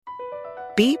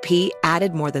BP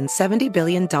added more than $70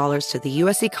 billion to the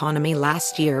U.S. economy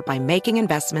last year by making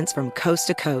investments from coast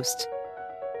to coast.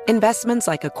 Investments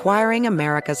like acquiring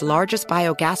America's largest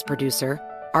biogas producer,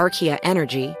 Archaea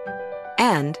Energy,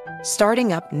 and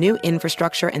starting up new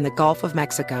infrastructure in the Gulf of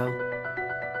Mexico.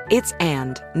 It's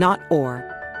and, not or.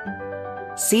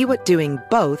 See what doing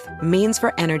both means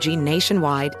for energy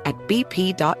nationwide at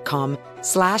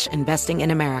bp.com/investing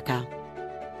in America.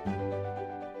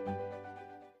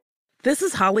 This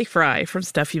is Holly Fry from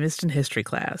Stuff You Missed in History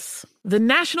class. The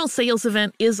national sales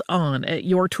event is on at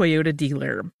your Toyota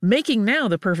dealer, making now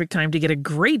the perfect time to get a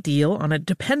great deal on a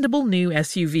dependable new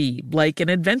SUV, like an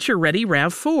adventure-ready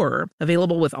RAV4.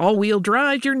 Available with all-wheel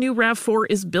drive, your new RAV4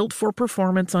 is built for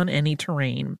performance on any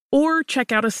terrain. Or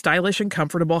check out a stylish and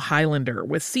comfortable Highlander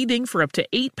with seating for up to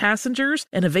 8 passengers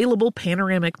and available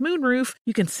panoramic moonroof.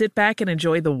 You can sit back and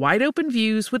enjoy the wide-open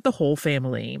views with the whole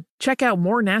family. Check out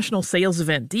more national sales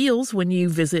event deals when you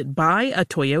visit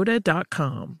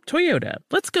buyatoyota.com. Toyota,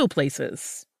 let's go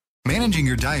places. Managing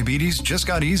your diabetes just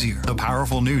got easier. The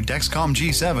powerful new Dexcom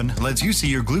G7 lets you see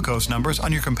your glucose numbers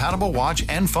on your compatible watch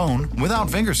and phone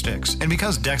without finger sticks. And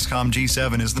because Dexcom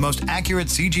G7 is the most accurate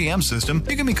CGM system,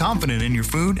 you can be confident in your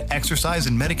food, exercise,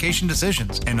 and medication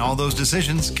decisions. And all those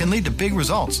decisions can lead to big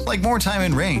results, like more time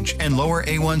in range and lower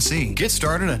A1C. Get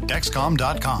started at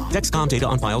Dexcom.com. Dexcom data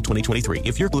on file 2023.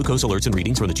 If your glucose alerts and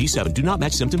readings from the G7 do not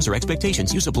match symptoms or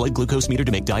expectations, use a blood glucose meter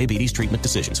to make diabetes treatment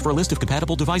decisions. For a list of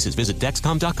compatible devices, visit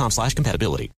Dexcom.com/compatibility.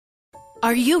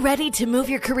 Are you ready to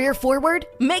move your career forward?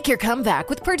 Make your comeback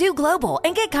with Purdue Global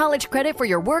and get college credit for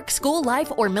your work, school,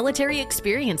 life, or military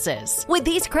experiences. With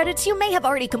these credits, you may have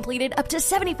already completed up to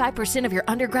 75% of your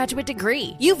undergraduate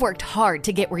degree. You've worked hard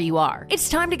to get where you are. It's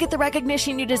time to get the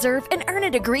recognition you deserve and earn a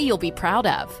degree you'll be proud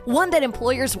of. One that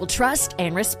employers will trust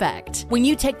and respect. When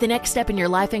you take the next step in your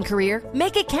life and career,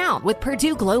 make it count with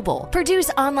Purdue Global, Purdue's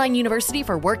online university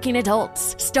for working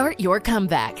adults. Start your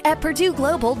comeback at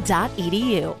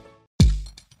purdueglobal.edu.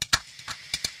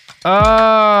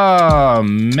 Oh,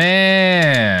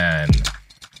 man.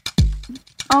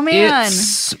 Oh, man.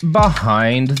 It's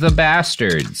Behind the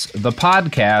Bastards, the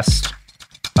podcast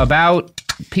about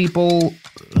people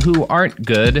who aren't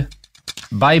good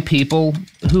by people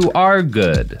who are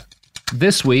good.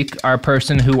 This week, our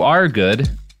person who are good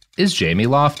is Jamie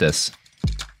Loftus.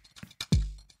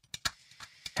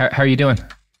 How are you doing?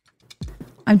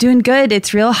 I'm doing good.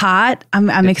 It's real hot.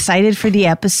 I'm excited for the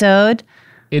episode.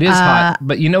 It is hot,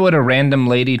 but you know what a random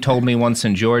lady told me once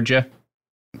in Georgia?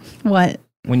 What?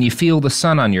 When you feel the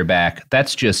sun on your back,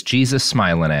 that's just Jesus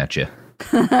smiling at you.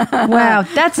 Wow,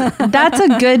 that's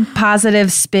a good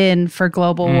positive spin for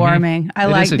global warming. I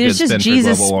like. There's just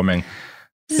Jesus. For global warming.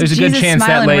 There's a good chance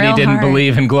that lady didn't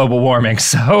believe in global warming,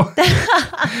 so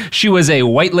she was a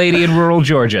white lady in rural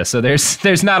Georgia. So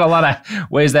there's not a lot of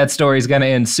ways that story's going to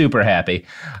end super happy.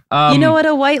 You know what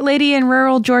a white lady in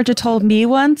rural Georgia told me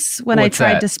once when I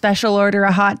tried to special order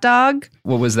a hot dog?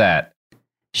 What was that?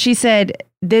 She said,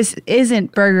 "This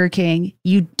isn't Burger King.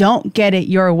 You don't get it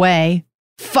your way.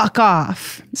 Fuck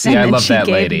off." See, I love that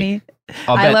lady.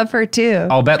 I love her too.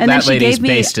 I'll bet that lady's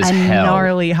based as hell. And then she gave me a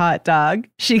gnarly hot dog.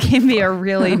 She gave me a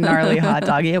really gnarly hot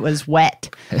dog. It was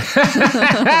wet.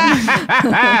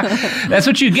 That's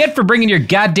what you get for bringing your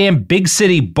goddamn big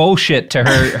city bullshit to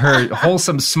her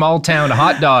wholesome small town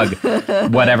hot dog,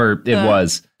 whatever it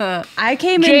was. I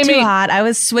came in too hot. I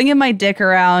was swinging my dick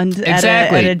around at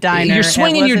a diner. You're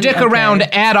swinging your dick around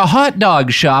at a hot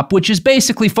dog shop, which is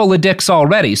basically full of dicks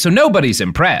already, so nobody's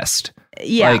impressed.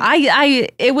 Yeah,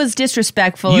 it was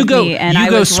disrespectful of me, and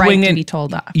I was right to be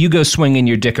told off. You go swinging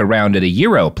your dick around at a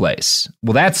Euro place.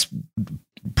 Well, that's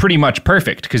pretty much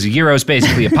perfect because a Euro is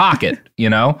basically a pocket. You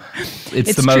know,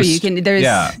 it's the true. most. You can.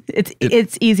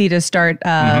 It's easy to start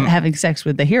having sex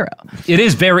with the hero.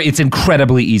 It's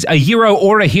incredibly easy. A Euro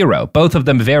or a hero, both of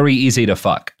them very easy to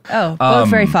fuck. Oh, both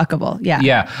very fuckable. Yeah.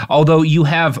 Yeah. Although you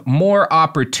have more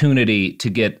opportunity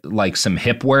to get like some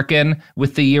hip work in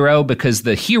with the Euro because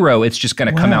the hero, it's just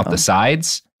going to come out the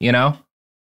sides, you know?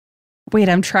 Wait,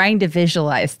 I'm trying to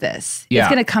visualize this. Yeah. It's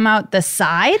going to come out the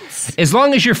sides? As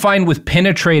long as you're fine with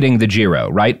penetrating the gyro,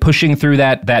 right? Pushing through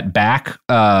that back that's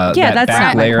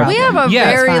back layer. We have a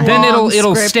very long then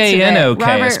it'll stay today. in okay,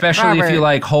 Robert, especially if you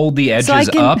like hold the edges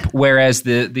up. Whereas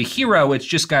the hero, it's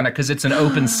just gonna because it's an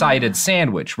open-sided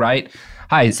sandwich, right?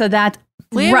 Hi. So that.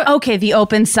 Okay, the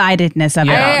open-sidedness of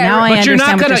it. Now I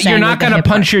understand what you're saying. You're not gonna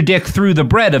punch your dick through the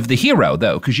bread of the hero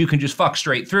though, because you can just fuck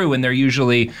straight through, and they're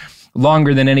usually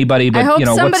longer than anybody. But I hope you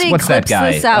know what's that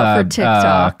guy? This out for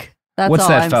TikTok. That's what's all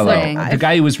that I'm fellow? saying. The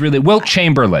guy who was really Wilt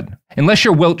Chamberlain. Unless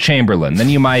you're Wilt Chamberlain, then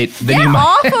you might. Get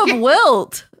off of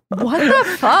Wilt. What the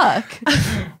fuck?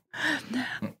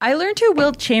 I learned who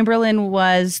Wilt Chamberlain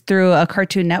was through a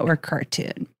Cartoon Network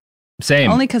cartoon.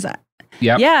 Same. Only because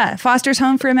yeah, Foster's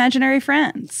Home for Imaginary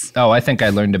Friends. Oh, I think I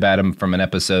learned about him from an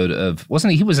episode of,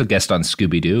 wasn't he? He was a guest on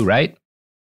Scooby-Doo, right?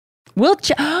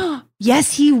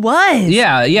 Yes, he was.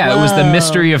 Yeah. Whoa. It was the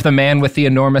mystery of the man with the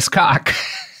enormous cock.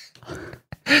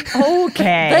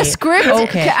 Okay. The script,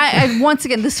 once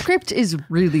again, the script is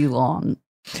really long.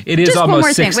 It is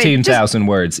almost 16,000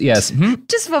 words. Yes.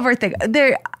 Just one more thing.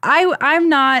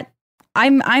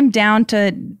 I'm down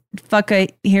to fuck a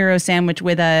hero sandwich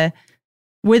with a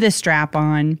strap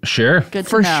on. Sure. Good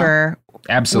for sure.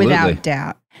 Absolutely. Without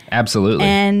doubt. Absolutely.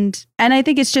 And I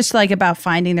think it's just like about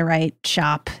finding the right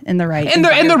shop and the right and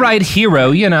the right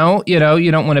hero, you know, you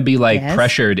don't want to be like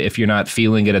pressured if you're not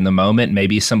feeling it in the moment.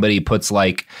 Maybe somebody puts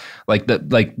like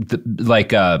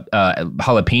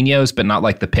jalapenos, but not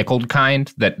like the pickled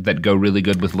kind that go really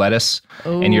good with lettuce.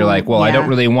 Ooh, and you're like, well, I don't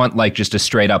really want like just a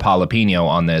straight up jalapeno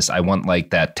on this. I want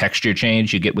like that texture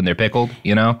change you get when they're pickled,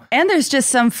 you know? And there's just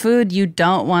some food you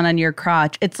don't want on your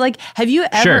crotch. It's like, have you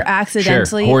ever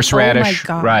accidentally horseradish? Oh my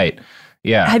God. Right.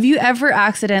 Yeah. Have you ever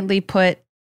accidentally put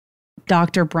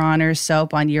Dr. Bronner's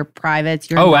soap on your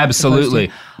privates?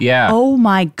 Absolutely. Yeah. Oh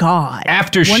my God.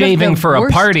 After shaving for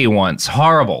a party once.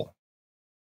 Horrible.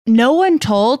 No one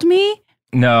told me.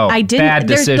 No, I didn't. Bad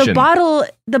decision.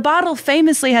 The bottle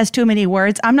famously has too many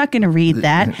words. I'm not going to read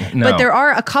that. No. But there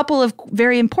are a couple of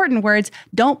very important words.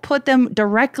 Don't put them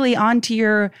directly onto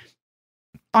your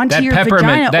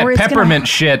vagina. That peppermint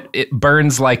shit, it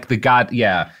burns like the god.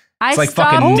 Yeah. It's like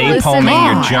fucking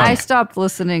napalming your junk. I stopped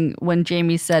listening when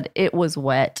Jamie said it was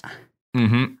wet.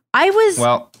 Mm-hmm. I was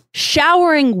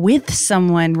showering with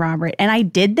someone, Robert, and I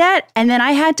did that, and then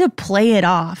I had to play it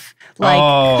off. Like,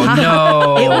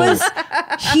 no. It was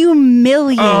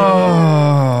humiliating.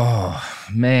 Oh,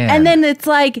 man. And then it's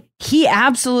like, he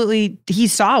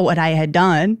saw what I had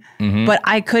done, but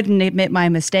I couldn't admit my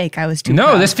mistake. I was too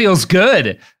proud. This feels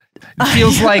good. It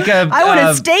feels like I want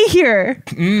to stay here.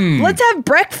 Let's have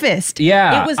breakfast.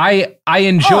 Yeah, I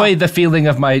enjoy the feeling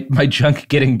of my junk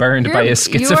getting burned by a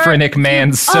schizophrenic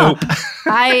man's soap.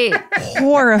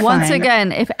 Horrifying. Once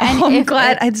again, I'm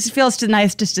glad. It just feels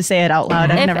nice just to say it out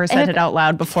loud. I've never said it out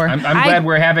loud before. I'm glad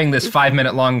we're having this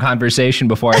 5-minute long conversation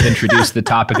before I've introduced the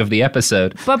topic of the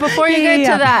episode. But before you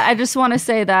get to that, I just want to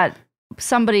say that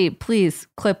somebody please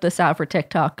clip this out for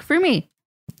TikTok. For me.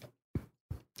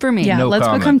 Yeah, let's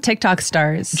become TikTok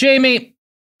stars. Jamie,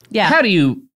 how do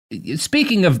you,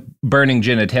 speaking of burning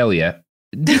genitalia,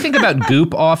 do you think about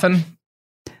Goop often?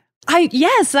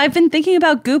 Yes, I've been thinking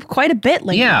about Goop quite a bit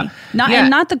lately. Yeah.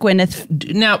 Not the Gwyneth.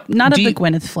 Not the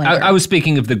Gwyneth flavor. I was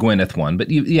speaking of the Gwyneth one, but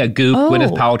Goop,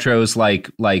 Gwyneth Paltrow's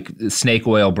like snake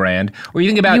oil brand. Or you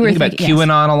think about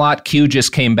QAnon a lot. Q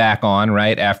just came back on,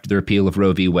 right, after the repeal of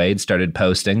Roe v. Wade, started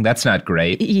posting. That's not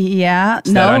great. Yeah.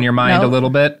 Is that on your mind a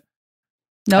little bit?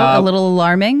 No, a little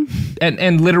alarming.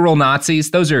 And literal Nazis,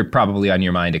 those are probably on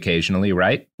your mind occasionally,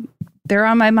 right? They're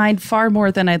on my mind far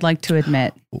more than I'd like to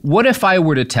admit. What if I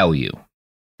were to tell you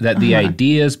that the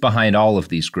ideas behind all of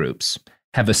these groups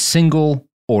have a single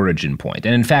origin point,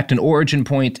 and in fact, an origin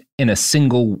point in a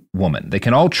single woman? They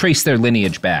can all trace their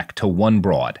lineage back to one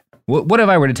broad. What if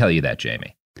I were to tell you that,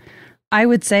 Jamie? I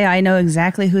would say I know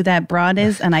exactly who that broad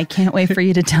is, and I can't wait for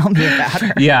you to tell me about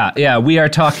her. Yeah. We are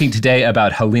talking today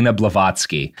about Helena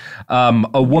Blavatsky,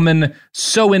 a woman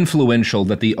so influential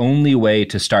that the only way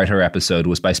to start her episode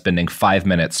was by spending 5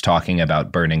 minutes talking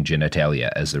about burning genitalia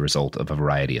as the result of a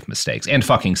variety of mistakes and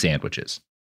fucking sandwiches.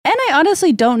 And I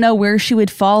honestly don't know where she would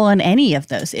fall on any of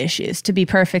those issues, to be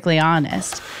perfectly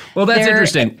honest. Well, that's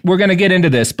interesting. We're going to get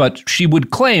into this, but she would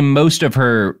claim most of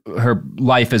her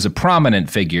life as a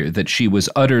prominent figure that she was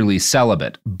utterly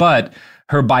celibate. But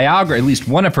her biographer, at least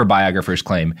one of her biographers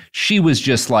claim, she was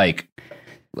just like,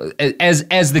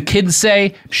 as the kids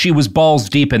say, she was balls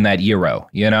deep in that Euro,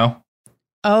 you know?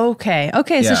 Okay.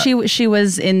 So she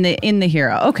was in the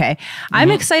Hero. Okay.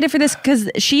 I'm excited for this because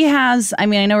she has, I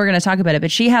know we're going to talk about it, but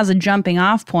she has a jumping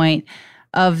off point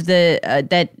of the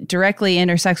that directly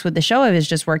intersects with the show I was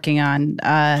just working on.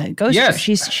 Ghost. Yes.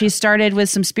 She started with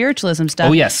some spiritualism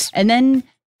stuff. Oh, yes. And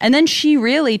then she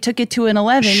really took it to an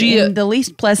 11 in the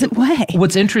least pleasant way.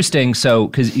 What's interesting, so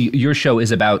because your show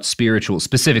is about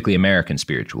specifically American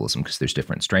spiritualism, because there's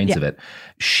different strains of it.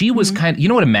 She was kind of, you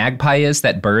know what a magpie is?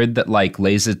 That bird that like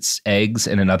lays its eggs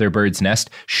in another bird's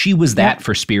nest. She was that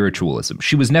for spiritualism.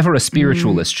 She was never a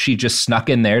spiritualist. She just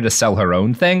snuck in there to sell her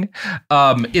own thing.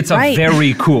 It's a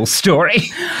very cool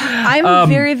story. I'm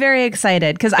very, very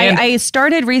excited because I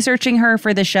started researching her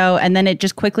for the show, and then it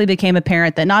just quickly became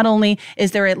apparent that not only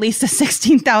is there at least a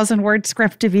 16,000 word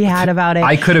script to be had about it.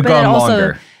 I could have gone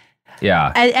longer.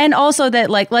 Yeah. And also that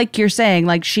like you're saying,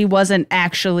 like she wasn't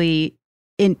actually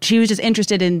she was just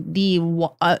interested in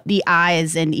the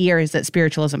eyes and ears that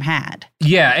spiritualism had.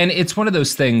 Yeah, and it's one of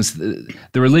those things, the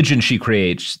religion she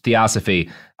creates, theosophy,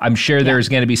 I'm sure there's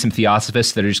going to be some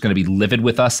theosophists that are just going to be livid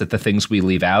with us at the things we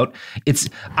leave out.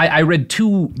 I read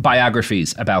 2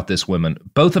 biographies about this woman.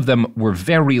 Both of them were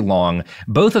very long.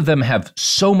 Both of them have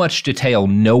so much detail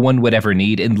no one would ever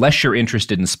need unless you're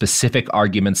interested in specific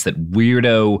arguments that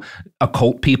weirdo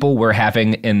occult people were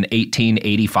having in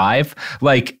 1885.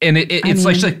 Like, and it's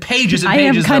like pages and pages. I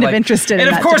am kind of interested in that.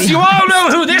 And of course, you all know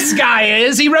who this guy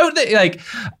is. He wrote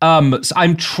so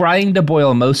I'm trying to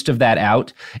boil most of that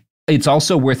out. It's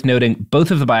also worth noting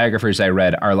both of the biographers I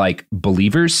read are like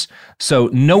believers. So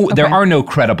there are no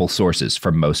credible sources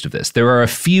for most of this. There are a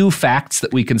few facts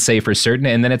that we can say for certain.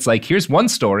 And then it's like, here's one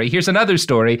story, here's another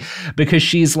story, because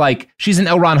she's an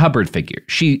L. Ron Hubbard figure.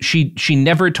 She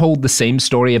never told the same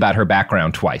story about her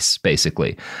background twice,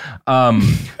 basically.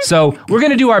 So we're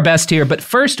going to do our best here. But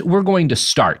first, we're going to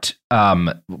start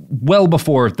well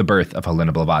before the birth of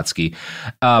Helena Blavatsky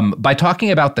by talking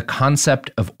about the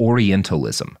concept of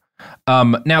Orientalism.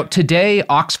 Now, today,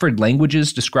 Oxford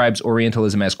Languages describes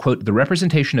Orientalism as, quote, the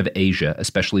representation of Asia,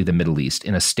 especially the Middle East,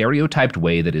 in a stereotyped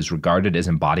way that is regarded as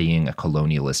embodying a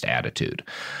colonialist attitude.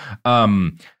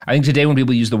 I think today when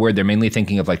people use the word, they're mainly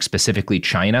thinking of like specifically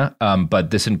China,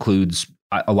 but this includes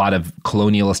a lot of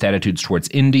colonialist attitudes towards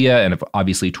India and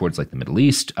obviously towards like the Middle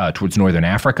East, towards Northern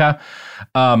Africa.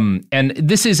 And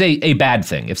this is a bad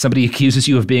thing. If somebody accuses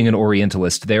you of being an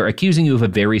Orientalist, they're accusing you of a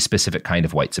very specific kind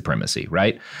of white supremacy,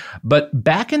 right? But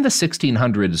back in the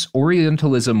 1600s,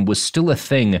 Orientalism was still a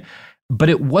thing, but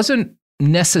it wasn't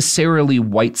necessarily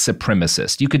white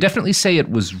supremacist. You could definitely say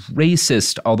it was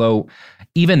racist, although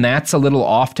even that's a little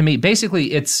off to me.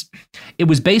 Basically, it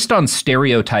was based on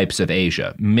stereotypes of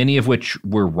Asia, many of which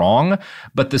were wrong,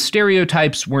 but the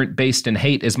stereotypes weren't based in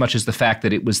hate as much as the fact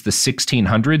that it was the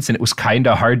 1600s and it was kind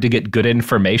of hard to get good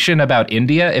information about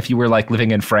India if you were like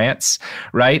living in France,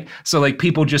 right? So like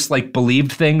people just like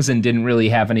believed things and didn't really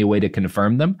have any way to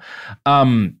confirm them.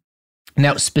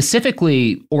 Now,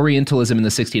 specifically, Orientalism in the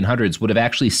 1600s would have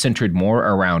actually centered more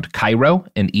around Cairo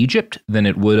and Egypt than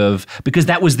it would have, because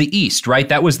that was the East, right?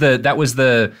 That was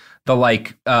the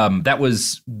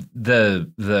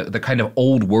kind of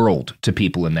old world to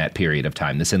people in that period of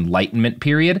time, this Enlightenment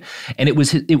period, and it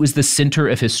was the center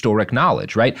of historic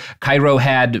knowledge, right? Cairo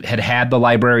had the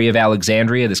Library of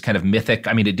Alexandria, this kind of mythic.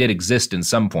 I mean, it did exist in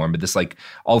some form, but this like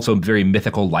also very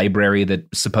mythical library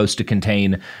that's supposed to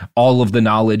contain all of the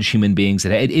knowledge human beings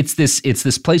had. It's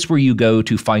this place where you go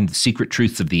to find the secret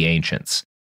truths of the ancients.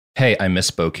 Hey, I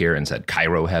misspoke here and said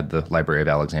Cairo had the Library of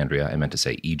Alexandria. I meant to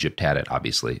say Egypt had it.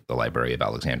 Obviously, the Library of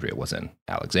Alexandria was in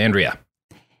Alexandria.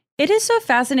 It is so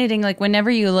fascinating, like,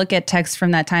 whenever you look at texts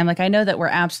from that time, like, I know that we're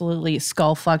absolutely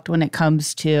skull-fucked when it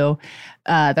comes to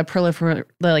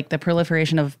the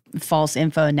proliferation of false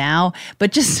info now,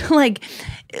 but just, like,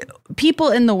 people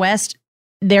in the West,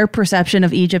 their perception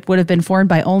of Egypt would have been formed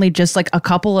by only just like a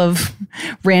couple of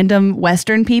random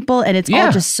Western people. And it's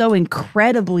all just so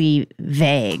incredibly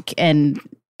vague and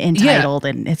entitled.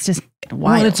 And it's just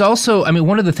wild. Well, it's also, I mean,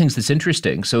 one of the things that's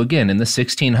interesting. So again, in the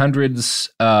 1600s,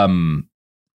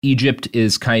 Egypt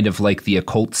is kind of like the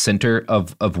occult center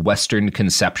of Western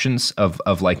conceptions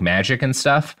of like magic and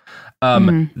stuff.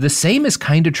 The same is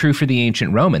kind of true for the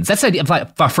ancient Romans. That's the idea of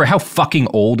like, for how fucking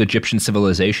old Egyptian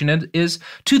civilization is.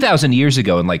 2,000 years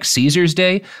ago in like Caesar's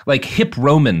day, like hip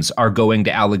Romans are going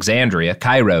to Alexandria,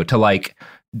 Cairo, to like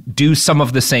do some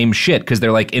of the same shit because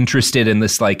they're like interested in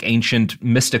this like ancient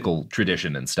mystical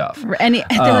tradition and stuff. And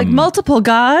they're like multiple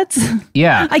gods.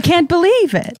 Yeah. I can't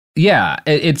believe it. Yeah,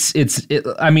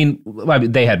 I mean,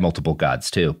 they had multiple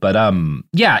gods too, but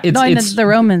yeah, it's the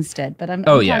Romans did. But I'm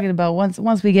talking about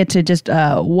once we get to just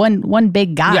one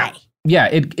big guy. Yeah,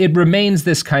 it remains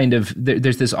this kind of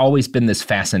there's always been this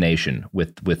fascination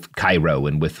with Cairo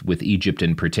and with Egypt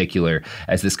in particular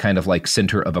as this kind of like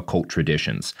center of occult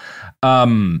traditions.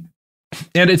 And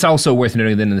it's also worth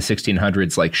noting that in the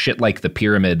 1600s, like shit like the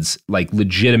pyramids, like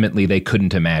legitimately they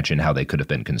couldn't imagine how they could have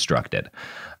been constructed.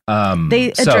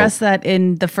 They address that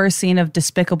in the first scene of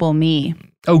Despicable Me.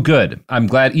 Oh, good. I'm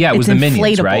glad. Yeah, it was the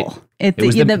Minions, right? It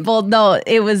was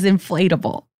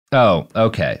inflatable. Oh,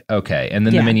 okay. And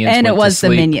then the Minions and went it was to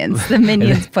sleep. The Minions. The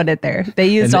Minions put it there. They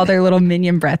used all their little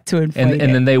minion breath to inflate it.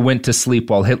 And then they went to sleep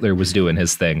while Hitler was doing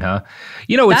his thing, huh?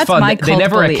 You know, it's That's fun. My they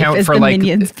never account for like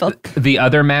the, the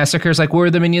other massacres. Like, where were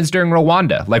the Minions during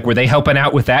Rwanda? Like, were they helping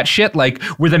out with that shit? Like,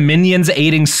 were the Minions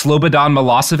aiding Slobodan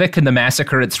Milosevic in the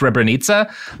massacre at Srebrenica?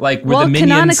 Like, were the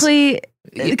Minions...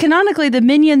 Canonically, the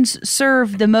Minions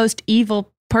serve the most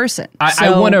evil person.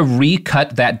 I want to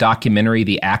recut that documentary,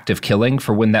 The Act of Killing,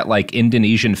 for when that like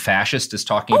Indonesian fascist is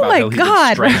talking about how he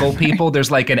would strangle people. There's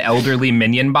like an elderly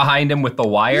minion behind him with the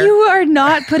wire. You are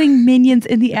not putting minions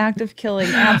in The Act of Killing.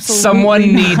 Absolutely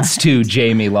Someone not. needs to,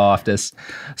 Jamie Loftus.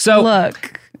 So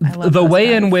look, the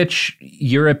way in which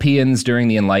Europeans during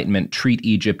the Enlightenment treat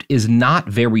Egypt is not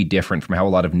very different from how a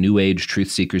lot of New Age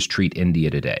truth seekers treat India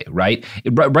today, right?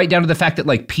 Right down to the fact that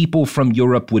like people from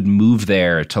Europe would move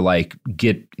there to like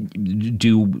do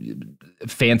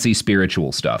fancy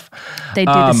spiritual stuff. They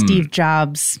do the Steve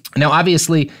Jobs. Now,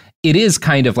 obviously, it is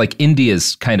kind of like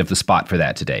India's kind of the spot for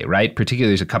that today, right?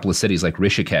 Particularly there's a couple of cities like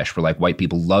Rishikesh where like white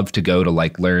people love to go to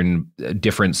like learn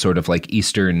different sort of like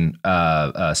Eastern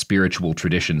spiritual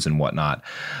traditions and whatnot.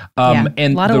 And a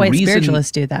lot of white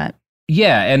spiritualists do that.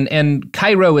 Yeah, and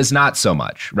Cairo is not so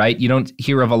much, right? You don't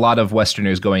hear of a lot of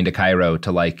Westerners going to Cairo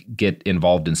to like get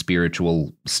involved in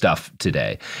spiritual stuff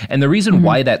today. And the reason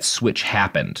why that switch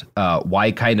happened,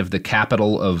 why kind of the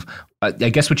capital of I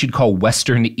guess what you'd call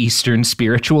Western Eastern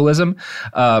spiritualism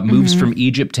moves from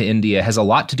Egypt to India has a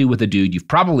lot to do with a dude you've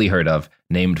probably heard of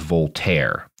named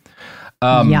Voltaire.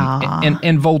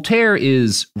 And Voltaire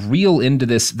is real into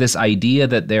this idea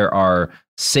that there are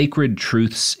sacred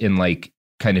truths in like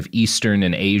kind of Eastern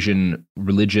and Asian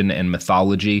religion and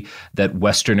mythology that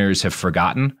Westerners have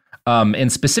forgotten.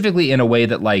 And specifically in a way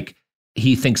that like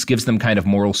he thinks gives them kind of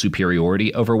moral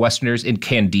superiority over Westerners. In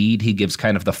Candide, he gives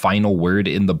kind of the final word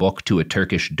in the book to a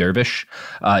Turkish dervish.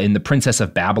 In The Princess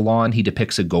of Babylon, he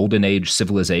depicts a golden age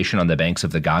civilization on the banks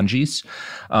of the Ganges.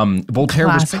 Voltaire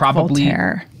was probably...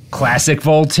 Voltaire. Classic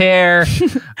Voltaire.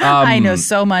 I know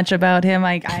so much about him.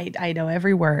 I know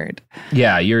every word.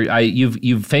 Yeah,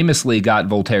 you've famously got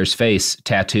Voltaire's face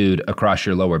tattooed across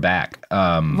your lower back.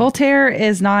 Voltaire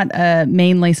is not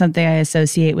mainly something I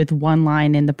associate with one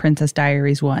line in the Princess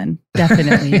Diaries 1.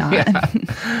 Definitely not.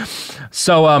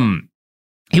 So,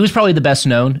 he was probably the best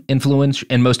known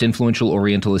and most influential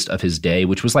Orientalist of his day,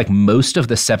 which was like most of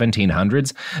the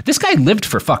 1700s. This guy lived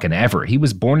for fucking ever. He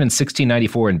was born in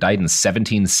 1694 and died in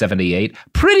 1778.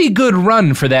 Pretty good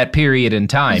run for that period in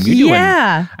time.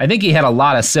 I think he had a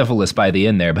lot of syphilis by the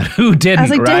end there, but who didn't? I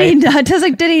was like, right?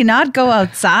 Did he not go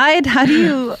outside? How do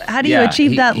you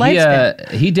achieve that lifespan?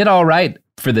 He did all right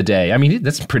for the day. I mean,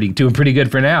 that's doing pretty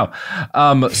good for now.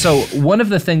 So one of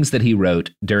the things that he wrote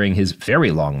during his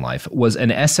very long life was an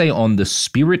essay on the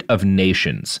spirit of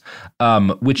nations,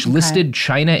 which listed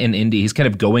China and India. He's kind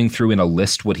of going through in a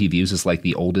list what he views as like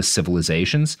the oldest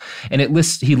civilizations. And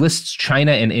he lists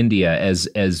China and India as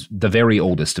the very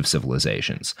oldest of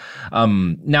civilizations.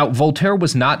 Now, Voltaire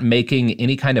was not making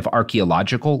any kind of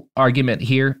archaeological argument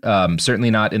here,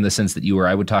 certainly not in the sense that you or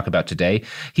I would talk about today.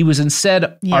 He was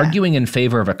instead arguing in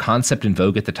favor of a concept in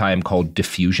vogue at the time called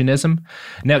diffusionism.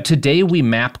 Now, today we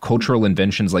map cultural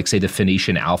inventions like, say, the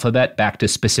Phoenician alphabet back to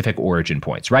specific origin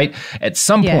points, right? At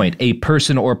some point, a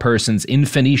person or persons in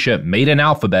Phoenicia made an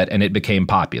alphabet and it became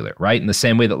popular, right? In the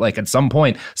same way that, like, at some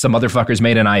point, some motherfuckers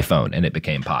made an iPhone and it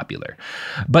became popular.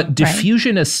 But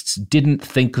diffusionists didn't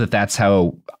think that that's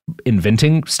how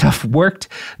inventing stuff worked.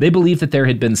 They believed that there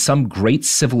had been some great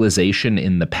civilization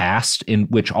in the past in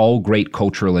which all great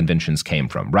cultural inventions came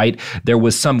from, right? There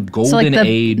was some golden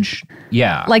age.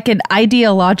 Yeah. Like an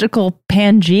ideological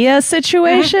Pangea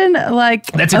situation. Like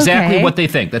that's exactly what they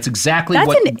think. That's exactly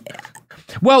that's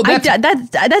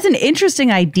an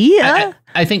interesting idea.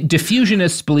 I think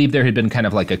diffusionists believe there had been kind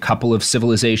of like a couple of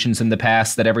civilizations in the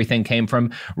past that everything came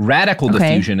from. Radical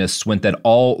diffusionists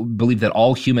believed that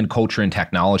all human culture and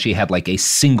technology had like a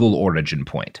single origin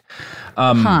point.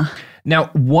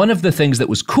 Now, one of the things that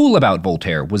was cool about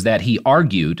Voltaire was that he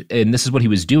argued, and this is what he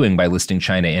was doing by listing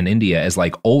China and India as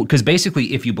like old, because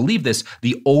basically, if you believe this,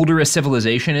 the older a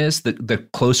civilization is, the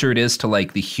closer it is to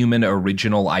like the human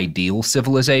original ideal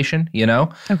civilization, you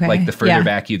know? Like the further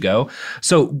back you go.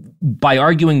 So by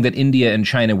arguing that India and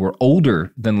China were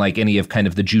older than like any of kind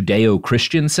of the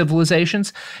Judeo-Christian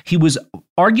civilizations, he was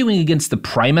arguing against the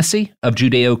primacy of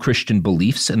Judeo-Christian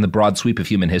beliefs in the broad sweep of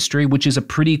human history, which is a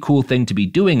pretty cool thing to be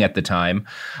doing at the time.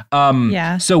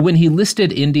 So when he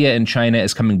listed India and China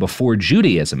as coming before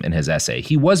Judaism in his essay,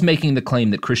 he was making the claim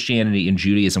that Christianity and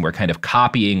Judaism were kind of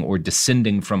copying or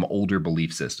descending from older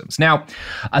belief systems. Now,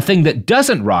 a thing that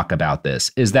doesn't rock about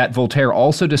this is that Voltaire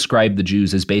also described the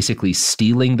Jews as basically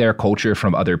stealing their culture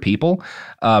from other people.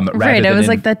 Right, I was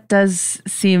like, that does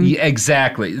seem... Yeah,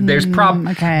 exactly. There's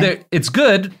it's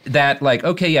good that like,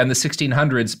 in the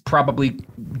 1600s, probably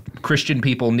Christian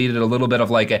people needed a little bit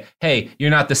of like a, hey, you're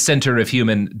not the center of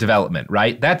human development,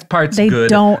 right? That part's good.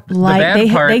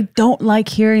 They don't like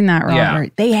hearing that, Robert. Yeah.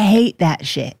 They hate that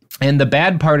shit. And the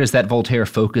bad part is that Voltaire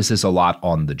focuses a lot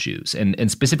on the Jews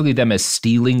and specifically them as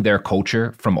stealing their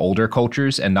culture from older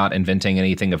cultures and not inventing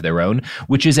anything of their own,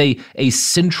 which is a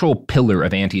central pillar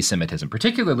of anti-Semitism.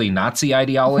 Particularly Nazi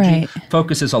ideology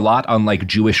focuses a lot on like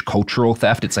Jewish cultural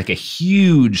theft. It's like a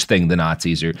huge thing the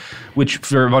Nazis are, which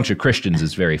for a bunch of Christians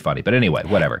is very funny. But anyway,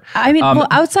 whatever. I mean, well,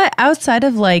 outside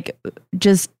of like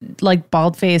just like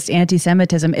bald-faced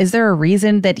anti-Semitism, is there a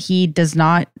reason that he does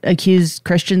not accuse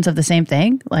Christians of the same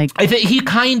thing? Like, I think he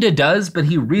kind of does, but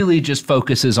he really just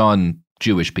focuses on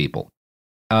Jewish people.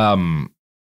 I'm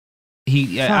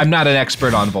not an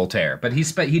expert on Voltaire, but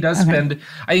he does spend.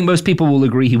 I think most people will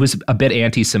agree he was a bit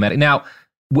anti-Semitic. Now,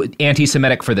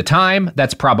 anti-Semitic for the time,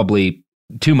 that's probably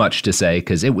too much to say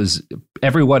because it was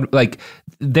everyone like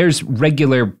there's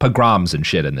regular pogroms and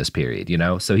shit in this period, you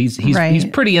know. So he's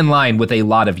pretty in line with a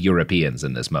lot of Europeans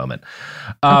in this moment.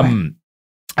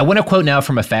 I want to quote now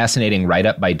from a fascinating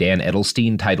write-up by Dan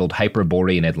Edelstein titled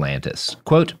Hyperborean Atlantis.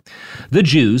 Quote, "The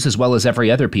Jews, as well as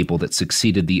every other people that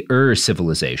succeeded the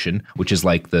civilization, which is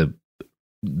like the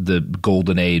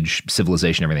golden age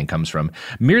civilization everything comes from,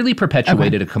 merely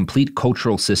perpetuated a complete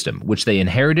cultural system, which they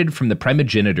inherited from the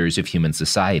primogenitors of human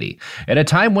society. At a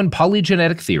time when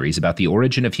polygenetic theories about the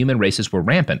origin of human races were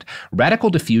rampant, radical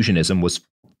diffusionism was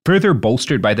further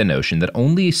bolstered by the notion that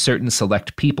only certain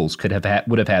select peoples would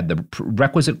have had the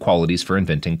requisite qualities for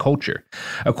inventing culture.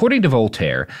 According to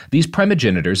Voltaire, these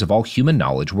primogenitors of all human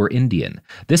knowledge were Indian.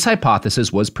 This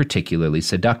hypothesis was particularly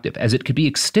seductive, as it could be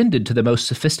extended to the most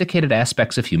sophisticated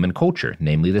aspects of human culture,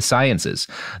 namely the sciences.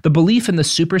 The belief in the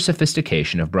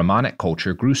super-sophistication of Brahmanic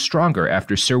culture grew stronger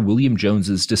after Sir William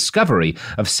Jones's discovery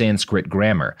of Sanskrit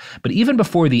grammar. But even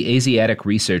before the Asiatic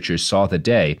researchers saw the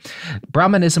day,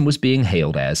 Brahmanism was being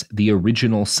hailed as the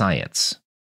original science.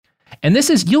 And this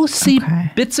is, you'll see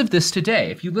bits of this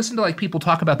today. If you listen to like people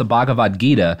talk about the Bhagavad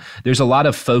Gita, there's a lot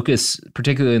of focus,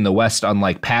 particularly in the West, on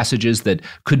like passages that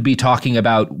could be talking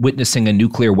about witnessing a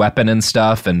nuclear weapon and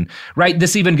stuff. And right,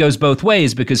 this even goes both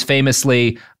ways because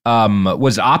famously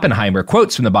was Oppenheimer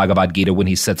quotes from the Bhagavad Gita when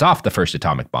he sets off the first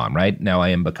atomic bomb, right? Now I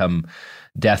am become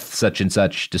death, such and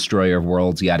such, destroyer of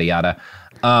worlds, yada, yada.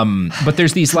 But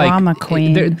there's these drama like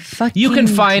queen. You can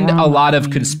find a lot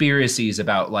of conspiracies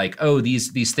about like, oh,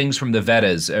 these things from the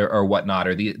Vedas or whatnot,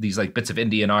 or these like bits of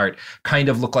Indian art kind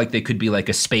of look like they could be like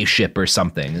a spaceship or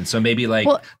something. And so maybe like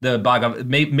the Bhagavad,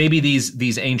 maybe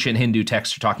these ancient Hindu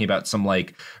texts are talking about some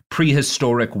like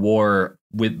prehistoric war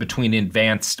between an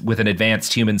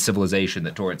advanced human civilization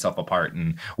that tore itself apart,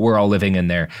 and we're all living in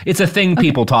there. It's a thing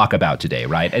people talk about today,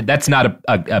 right? That's not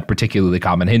a particularly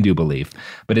common Hindu belief,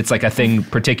 but it's like a thing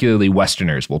particularly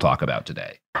Westerners will talk about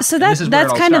today. So that's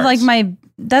kind of like my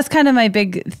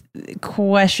big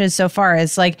question so far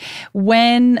is like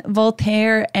when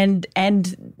Voltaire and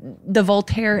the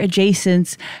Voltaire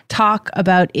adjacents talk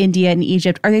about India and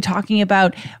Egypt, are they talking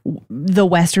about the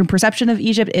Western perception of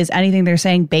Egypt? Is anything they're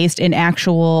saying based in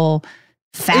actual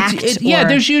fact? Yeah,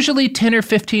 there's usually 10 or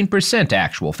 15%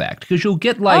 actual fact because you'll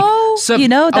get like that's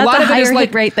a higher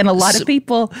hit rate than a lot of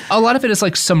people. A lot of it is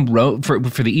like some for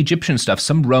the Egyptian stuff,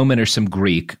 some Roman or some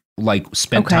Greek like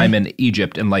spent time in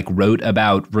Egypt and like wrote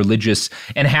about religious,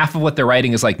 and half of what they're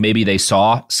writing is like maybe they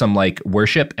saw some like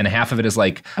worship, and half of it is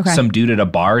like some dude at a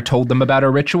bar told them about a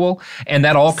ritual, and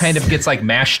that all kind of gets like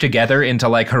mashed together into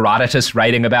like Herodotus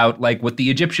writing about like what the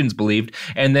Egyptians believed,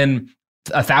 and then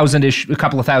a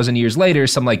couple of thousand years later,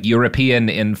 some like European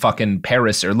in fucking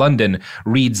Paris or London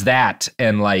reads that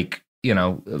and like, you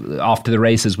know, off to the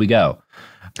races we go.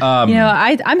 I'm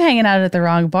hanging out at the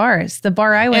wrong bars. The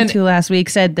bar I went to last week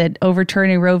said that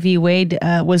overturning Roe v. Wade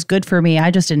was good for me.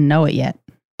 I just didn't know it yet.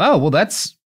 Oh, well,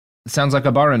 sounds like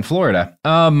a bar in Florida.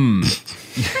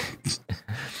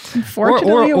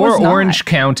 Unfortunately, or Orange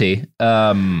County,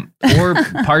 or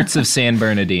parts of San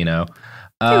Bernardino.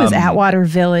 It was Atwater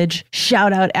Village.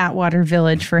 Shout out Atwater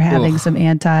Village for having some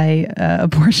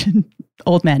anti-abortion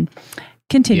old men.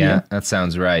 Continue. Yeah, that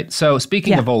sounds right. So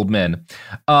speaking of old men,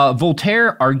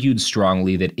 Voltaire argued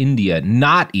strongly that India,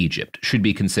 not Egypt, should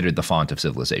be considered the font of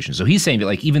civilization. So he's saying that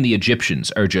like even the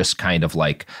Egyptians are just kind of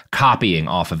like copying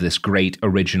off of this great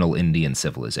original Indian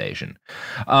civilization.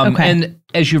 And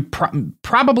as you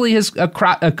probably has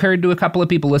occurred to a couple of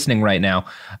people listening right now,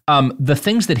 the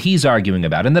things that he's arguing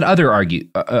about and that other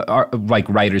like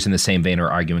writers in the same vein are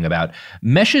arguing about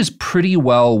meshes pretty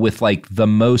well with like the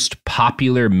most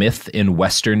popular myth in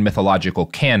Western mythological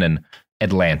canon,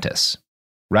 Atlantis,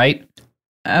 right?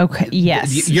 Okay.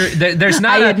 Yes. There's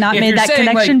not. I had not made that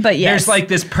connection, but yes. There's like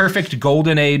this perfect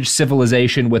golden age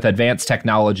civilization with advanced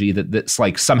technology that's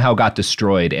like somehow got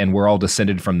destroyed, and we're all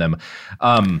descended from them.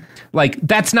 Like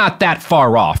that's not that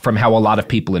far off from how a lot of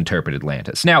people interpret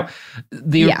Atlantis. Now,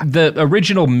 the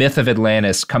original myth of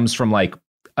Atlantis comes from like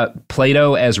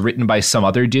Plato as written by some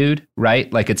other dude,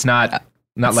 right? Like it's not.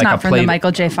 Not like from the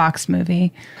Michael J. Fox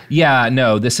movie. Yeah,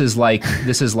 no. This is like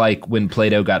when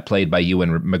Plato got played by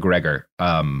Ewan McGregor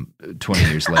 20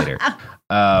 years later,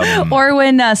 or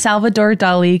when Salvador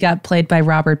Dali got played by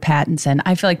Robert Pattinson.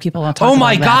 I feel like people don't talk. Oh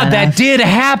my God, that did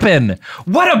happen!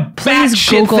 What a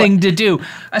batshit thing to do,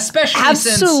 especially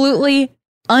absolutely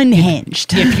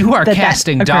unhinged. If you are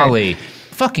casting Dali,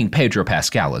 fucking Pedro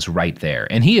Pascal is right there,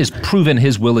 and he has proven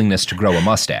his willingness to grow a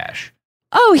mustache.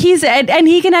 Oh, and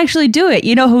he can actually do it.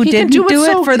 You know who didn't do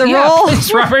it for the role?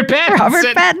 It's Robert Pattinson. Robert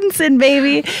Pattinson,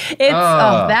 baby. It's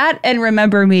that and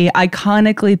Remember Me,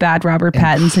 iconically bad Robert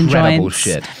Pattinson Incredible joints.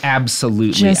 Shit.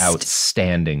 Absolutely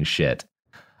outstanding shit.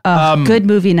 Good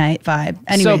movie night vibe.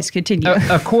 Anyways, continue.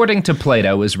 According to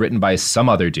Plato, as written by some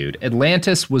other dude,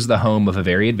 Atlantis was the home of a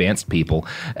very advanced people.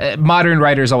 Modern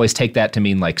writers always take that to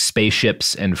mean like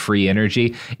spaceships and free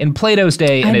energy. In Plato's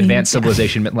day, an advanced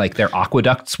civilization meant like their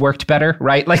aqueducts worked better,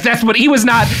 right? Like that's what he was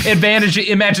not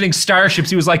imagining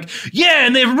starships. He was like, yeah,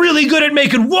 and they're really good at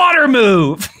making water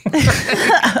move.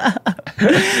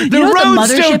 The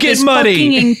roads don't get muddy.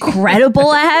 Fucking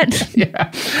incredible at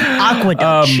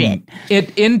aqueduct shit.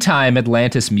 In time,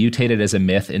 Atlantis mutated as a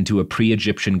myth into a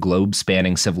pre-Egyptian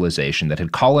globe-spanning civilization that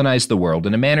had colonized the world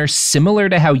in a manner similar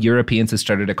to how Europeans had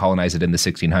started to colonize it in the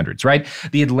 1600s, right?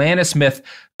 The Atlantis myth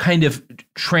kind of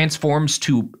transforms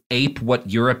to ape what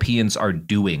Europeans are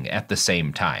doing at the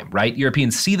same time, right?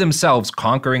 Europeans see themselves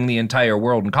conquering the entire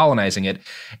world and colonizing it.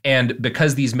 And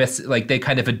because these myths, like they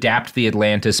kind of adapt the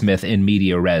Atlantis myth in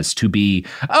media res to be,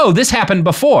 oh, this happened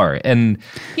before. And,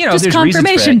 you know, just there's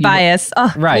confirmation bias.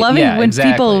 Right. Loving when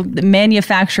people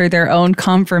manufacture their own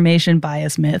confirmation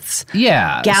bias myths.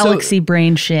 Yeah. Galaxy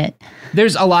brain shit.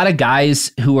 There's a lot of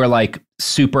guys who are like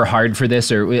super hard for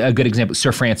this, or a good example,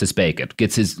 Sir Francis Bacon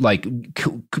gets his like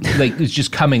it's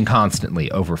just coming constantly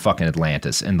over fucking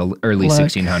Atlantis in the early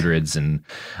 1600s. And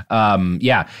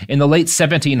in the late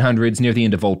 1700s, near the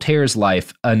end of Voltaire's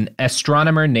life, an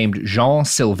astronomer named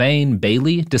Jean-Sylvain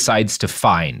Bailly decides to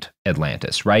find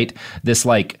Atlantis, right? This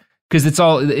like, because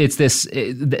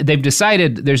they've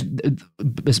decided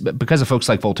because of folks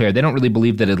like Voltaire, they don't really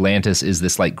believe that Atlantis is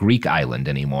this like Greek island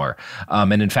anymore.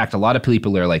 And in fact, a lot of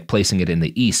people are like placing it in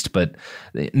the east, but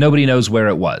nobody knows where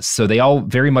it was. So they all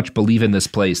very much believe in this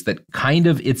place, that kind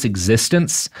of its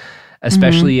existence,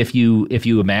 especially if you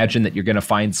imagine that you're going to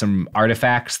find some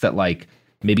artifacts that like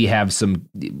maybe have some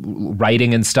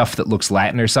writing and stuff that looks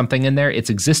Latin or something in there, its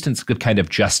existence could kind of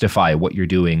justify what you're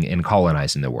doing in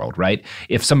colonizing the world, right?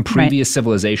 If some previous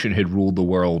civilization had ruled the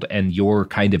world and you're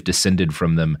kind of descended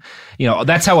from them, you know,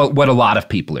 that's what a lot of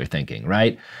people are thinking,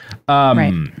 right?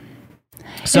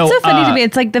 So, it's so funny to me.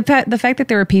 It's like the fact that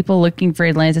there were people looking for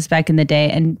Atlantis back in the day,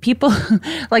 and people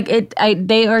like it.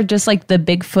 They are just like the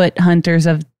Bigfoot hunters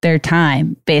of their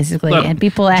time, basically. Look, and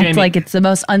people act Jamie, like it's the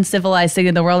most uncivilized thing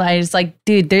in the world. I just like,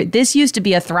 dude, this used to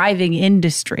be a thriving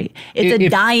industry. It's a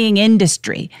dying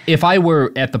industry. If I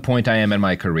were at the point I am in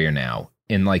my career now,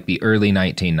 in like the early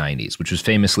 1990s, which was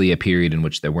famously a period in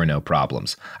which there were no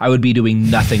problems, I would be doing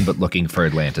nothing but looking for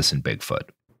Atlantis and Bigfoot.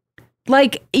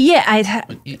 Like,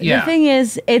 the thing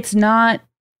is, it's not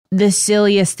the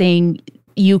silliest thing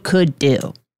you could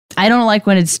do. I don't like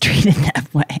when it's treated that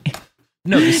way.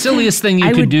 No, the silliest thing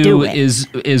you could do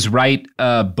is write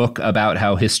a book about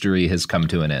how history has come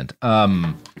to an end.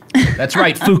 That's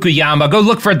right, Fukuyama. Go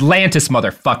look for Atlantis,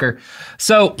 motherfucker.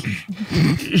 So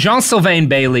Jean-Sylvain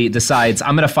Bailly decides,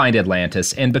 I'm going to find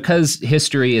Atlantis. And because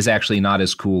history is actually not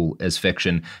as cool as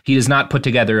fiction, he does not put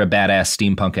together a badass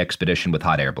steampunk expedition with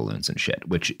hot air balloons and shit,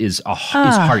 which is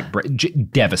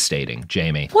devastating,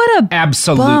 Jamie. What a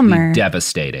absolutely bummer.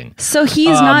 Devastating. So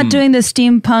he's not doing the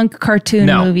steampunk cartoon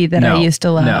movie that I used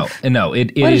to love. No,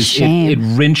 it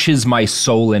wrenches my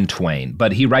soul in twain.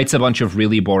 But he writes a bunch of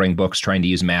really boring books trying to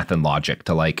use math and logic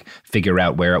to like figure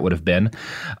out where it would have been.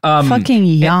 Fucking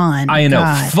yawn. I know.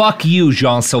 God. Fuck you,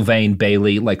 Jean-Sylvain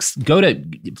Bailly. Like, go to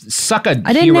suck a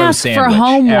I didn't hero ask sandwich for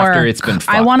homework. After it's been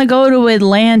fucked. I want to go to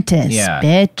Atlantis,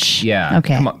 bitch. Yeah.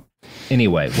 Okay. Come on.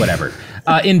 Anyway, whatever.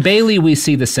 In Bailey, we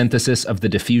see the synthesis of the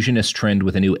diffusionist trend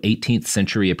with a new 18th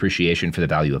century appreciation for the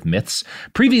value of myths,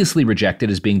 previously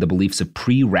rejected as being the beliefs of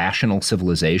pre-rational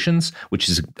civilizations, which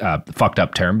is a fucked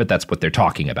up term, but that's what they're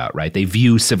talking about, right? They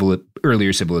view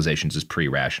earlier civilizations as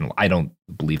pre-rational. I don't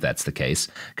believe that's the case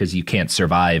because you can't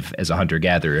survive as a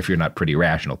hunter-gatherer if you're not pretty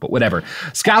rational. But whatever.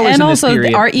 Scholars and in this also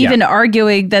period are even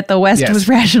arguing that the West was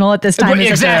rational at this time.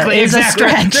 Exactly. A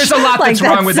stretch. There's a lot like, that's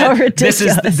wrong with so that.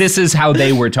 Ridiculous. This is how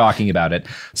they were talking about it.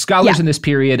 Scholars in this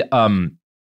period,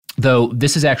 though,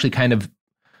 this is actually kind of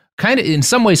in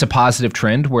some ways a positive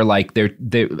trend where like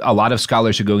a lot of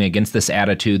scholars are going against this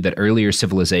attitude that earlier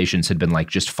civilizations had been like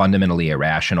just fundamentally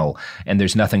irrational and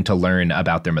there's nothing to learn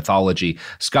about their mythology.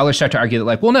 Scholars start to argue that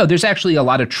like, well, no, there's actually a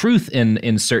lot of truth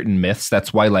in certain myths.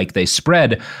 That's why like they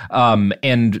spread.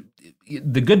 And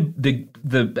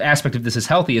the aspect of this is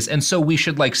healthiest, and so we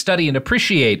should like study and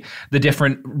appreciate the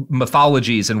different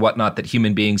mythologies and whatnot that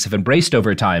human beings have embraced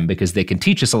over time because they can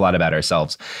teach us a lot about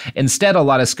ourselves. Instead, a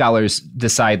lot of scholars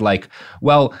decide like,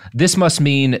 well, this must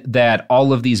mean that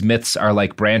all of these myths are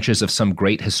like branches of some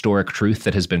great historic truth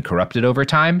that has been corrupted over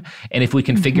time, and if we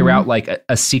can figure out like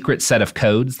a secret set of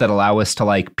codes that allow us to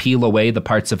like peel away the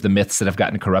parts of the myths that have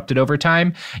gotten corrupted over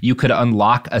time, you could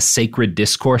unlock a sacred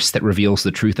discourse that reveals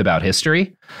the truth about history.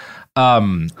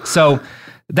 So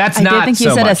that's not so much. I did think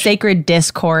you said a sacred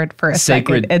Discord for a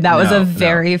second, and that was a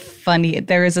very funny.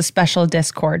 There is a special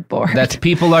Discord board that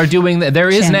people are doing. There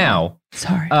is now.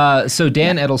 Sorry. So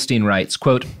Dan Edelstein writes,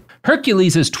 quote,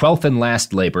 Hercules' 12th and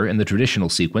last labor in the traditional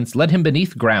sequence led him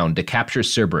beneath ground to capture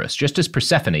Cerberus, just as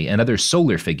Persephone, another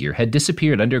solar figure, had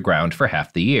disappeared underground for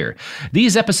half the year.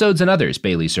 These episodes and others,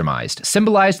 Bailey surmised,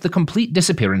 symbolized the complete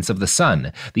disappearance of the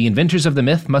sun. The inventors of the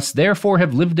myth must therefore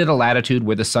have lived at a latitude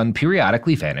where the sun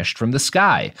periodically vanished from the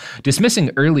sky.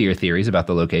 Dismissing earlier theories about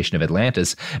the location of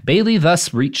Atlantis, Bailey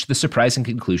thus reached the surprising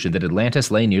conclusion that Atlantis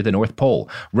lay near the North Pole,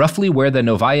 roughly where the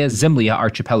Novaya Zemlya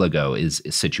archipelago is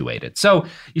situated. So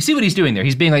you see what he's doing there.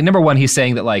 He's being like, number one, he's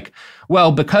saying that like,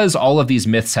 well, because all of these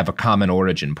myths have a common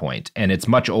origin point and it's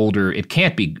much older, it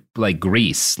can't be like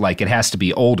Greece, like it has to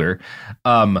be older.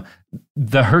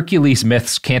 The Hercules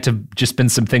myths can't have just been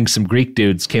some things some Greek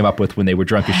dudes came up with when they were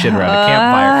drunk as shit around a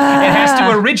campfire. It has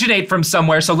to originate from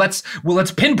somewhere. So let's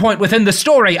pinpoint within the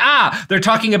story. They're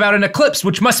talking about an eclipse,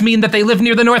 which must mean that they live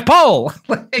near the North Pole.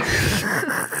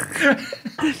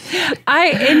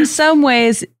 In some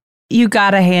ways, you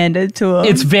gotta hand it to him.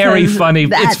 It's very funny.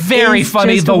 It's very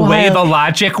funny the way the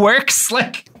logic works.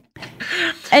 Like,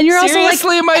 and you're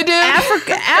seriously, also like, my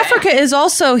dude, Africa is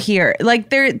also here. Like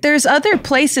there's other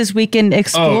places we can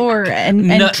explore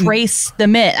and trace the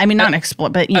myth. I mean, not explore,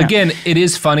 but again, it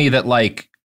is funny that like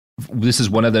this is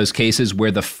one of those cases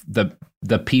where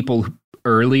the people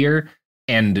earlier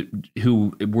and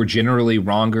who were generally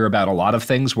wronger about a lot of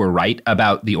things were right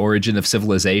about the origin of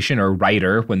civilization, or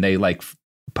righter when they like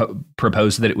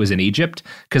proposed that it was in Egypt,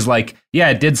 because like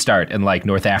it did start in like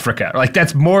North Africa, like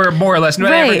that's more or less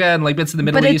North Africa and like bits of the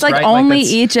Middle East, but it's like right? only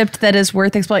Egypt that is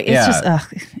worth exploring. It's just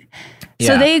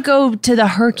so they go to the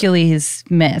Hercules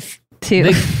myth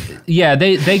too.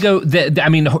 They go. I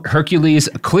mean, Hercules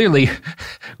clearly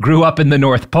grew up in the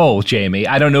North Pole, Jamie.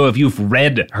 I don't know if you've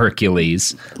read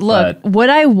Hercules. Look, would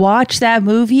I watch that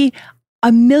movie?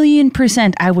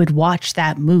 1,000,000% I would watch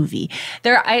that movie.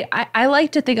 I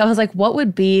like to think, I was like, what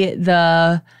would be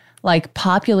the like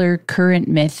popular current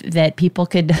myth that people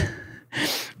could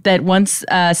that once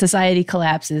society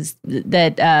collapses,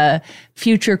 that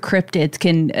future cryptids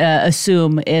can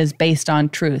assume is based on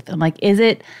truth? I'm like, is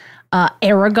it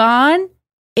Aragon?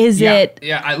 Is it?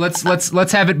 Yeah, let's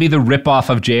have it be the ripoff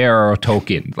of J.R.R.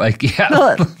 Tolkien. Like,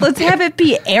 let's have it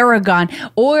be Aragon,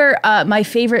 or my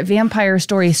favorite vampire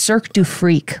story, Cirque du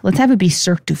Freak. Let's have it be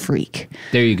Cirque du Freak.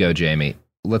 There you go, Jamie.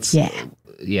 Let's have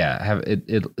it.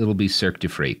 It'll be Cirque du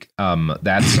Freak.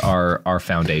 That's our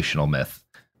foundational myth.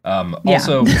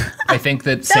 Also, I think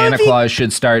that Santa Claus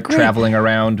should start traveling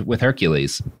around with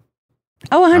Hercules.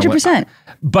 Oh, 100%.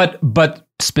 But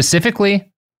specifically,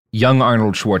 young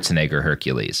Arnold Schwarzenegger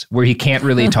Hercules, where he can't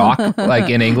really talk like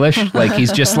in English. Like he's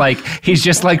just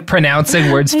like pronouncing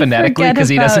words phonetically because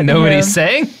he doesn't know what he's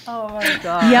saying. Oh my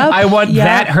God. Yep. I want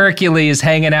that Hercules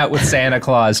hanging out with Santa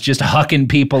Claus, just hucking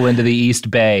people into the East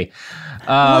Bay.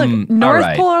 Look,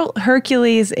 North Pole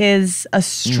Hercules is a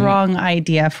strong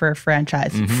idea for a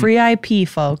franchise. Free IP,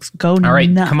 folks. Go nuts. All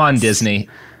right, come on, Disney.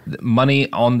 Money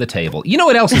on the table. You know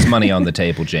what else is money on the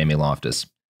table, Jamie Loftus?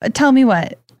 Tell me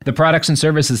what. The products and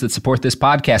services that support this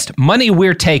podcast. Money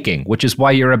we're taking, which is why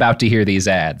you're about to hear these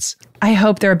ads. I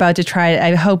hope they're about to try.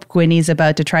 I hope Gwynny's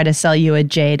about to try to sell you a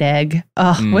jade egg.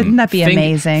 Oh, wouldn't that be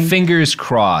amazing? Fingers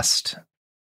crossed.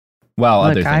 Well,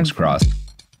 other things crossed.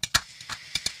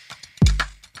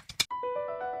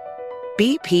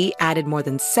 BP added more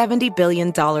than $70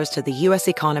 billion to the U.S.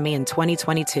 economy in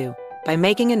 2022 by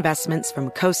making investments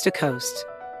from coast to coast.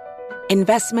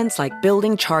 investments like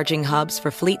building charging hubs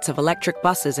for fleets of electric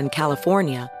buses in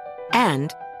California,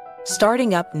 and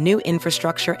starting up new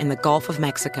infrastructure in the Gulf of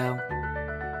Mexico.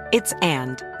 It's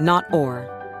and, not or.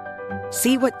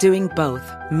 See what doing both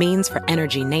means for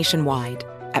energy nationwide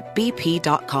at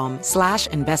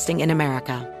bp.com/investing in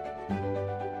America.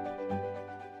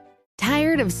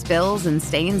 Tired of spills and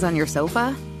stains on your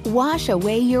sofa? Wash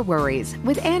away your worries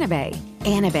with Anabei.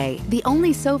 Anabei, the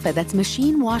only sofa that's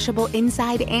machine washable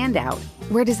inside and out,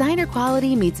 where designer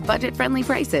quality meets budget-friendly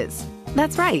prices.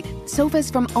 That's right, sofas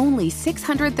from only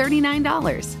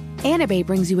 $639. Anabei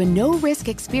brings you a no-risk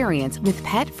experience with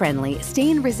pet-friendly,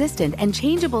 stain-resistant, and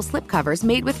changeable slipcovers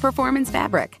made with performance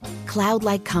fabric,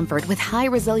 cloud-like comfort with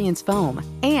high-resilience foam,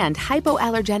 and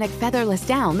hypoallergenic featherless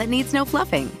down that needs no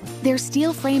fluffing. Their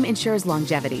steel frame ensures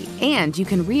longevity, and you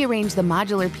can rearrange the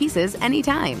modular pieces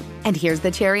anytime. And here's the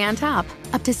cherry on top,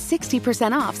 up to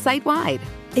 60% off site-wide.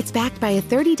 It's backed by a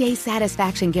 30-day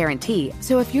satisfaction guarantee,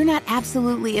 so if you're not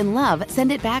absolutely in love,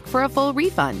 send it back for a full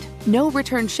refund. No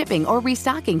return shipping or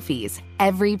restocking fees.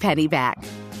 Every penny back.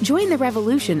 Join the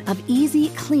revolution of easy,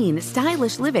 clean,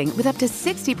 stylish living with up to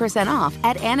 60% off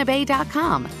at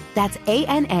anabei.com. That's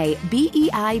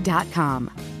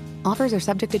ANABEI.com. Offers are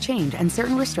subject to change and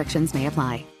certain restrictions may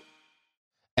apply.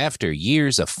 After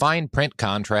years of fine print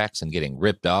contracts and getting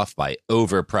ripped off by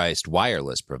overpriced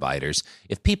wireless providers,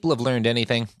 if people have learned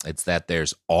anything, it's that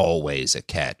there's always a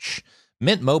catch.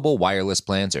 Mint Mobile wireless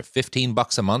plans are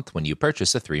 $15 a month when you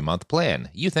purchase a 3-month plan.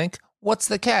 You think, what's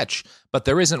the catch? But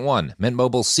there isn't one. Mint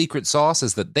Mobile's secret sauce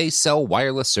is that they sell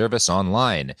wireless service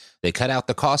online. They cut out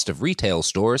the cost of retail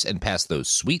stores and pass those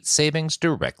sweet savings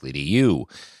directly to you.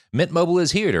 Mint Mobile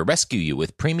is here to rescue you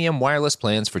with premium wireless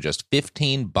plans for just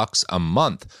 $15 a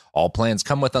month. All plans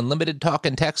come with unlimited talk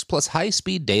and text plus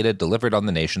high-speed data delivered on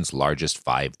the nation's largest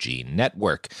 5G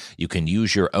network. You can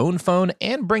use your own phone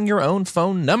and bring your own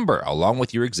phone number along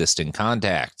with your existing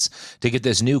contacts. To get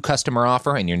this new customer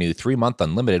offer and your new 3-month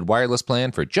unlimited wireless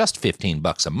plan for just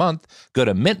 $15 a month, go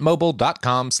to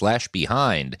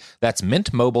mintmobile.com/behind. That's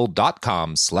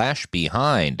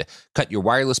mintmobile.com/behind. Cut your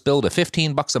wireless bill to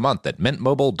 $15 a month at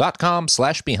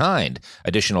mintmobile.com/behind.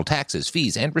 Additional taxes,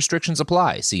 fees, and restrictions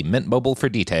apply. See Mint Mobile for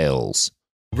details.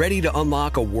 Ready to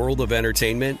unlock a world of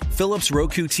entertainment? Philips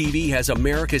Roku TV has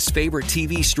America's favorite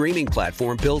TV streaming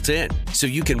platform built in, so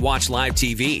you can watch live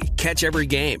TV, catch every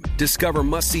game, discover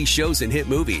must-see shows and hit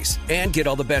movies, and get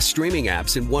all the best streaming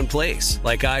apps in one place,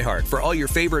 like iHeart for all your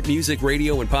favorite music,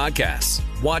 radio, and podcasts.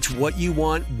 Watch what you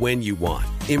want, when you want.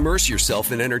 Immerse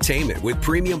yourself in entertainment with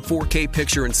premium 4K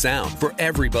picture and sound for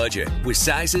every budget, with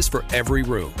sizes for every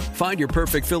room. Find your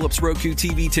perfect Philips Roku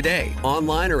TV today,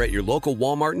 online or at your local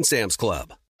Walmart and Sam's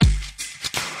Club.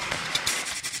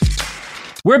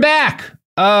 We're back.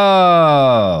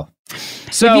 Oh.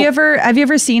 So have you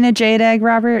ever seen a jade egg,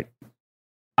 Robert?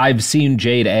 I've seen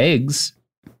jade eggs.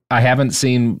 I haven't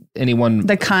seen anyone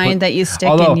the kind that you stick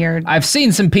in your. I've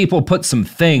seen some people put some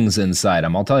things inside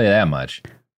them. I'll tell you that much.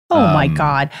 Oh my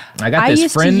God! I got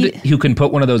this friend who can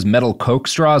put one of those metal Coke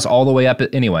straws all the way up.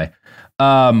 Anyway,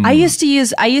 I used to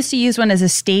use one as a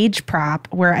stage prop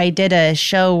where I did a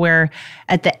show where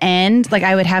at the end, like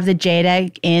I would have the jade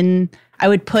egg in. I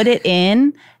would put it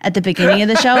in at the beginning of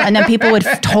the show, and then people would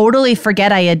totally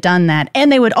forget I had done that,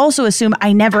 and they would also assume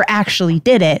I never actually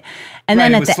did it. And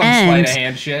then at the end, sleight of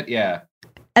hand shit, yeah.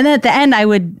 And then at the end,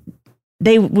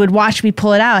 they would watch me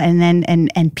pull it out, and then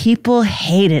and people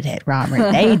hated it,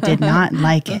 Robert. They did not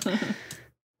like it.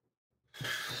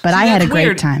 But I had a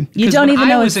great time. You don't even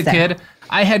know when I was a kid,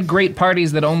 I had great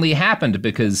parties that only happened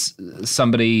because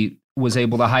somebody was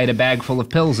able to hide a bag full of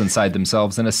pills inside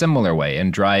themselves in a similar way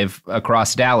and drive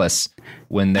across Dallas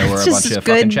when there were a bunch of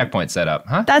fucking checkpoints set up.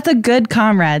 Huh? That's a good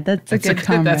comrade. That's a good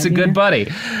comrade. That's a good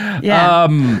buddy.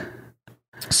 Yeah.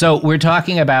 So we're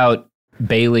talking about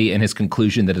Bailey and his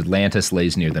conclusion that Atlantis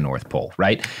lays near the North Pole,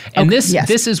 right? And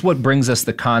this is what brings us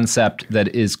the concept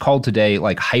that is called today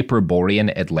like Hyperborean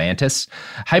Atlantis.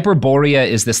 Hyperborea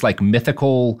is this like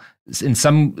mythical, in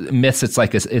some myths it's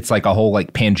like a whole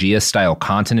like Pangea style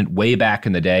continent way back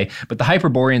in the day, but the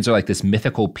Hyperboreans are like this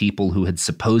mythical people who had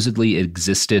supposedly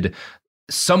existed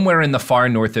somewhere in the far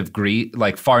north of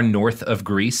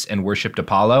Greece and worshipped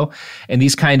Apollo. And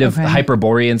these kind of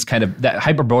Hyperboreans that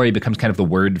Hyperborea becomes kind of the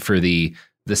word for the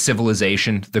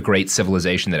civilization, the great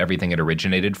civilization that everything had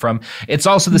originated from. It's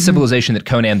also the civilization that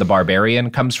Conan the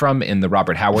Barbarian comes from in the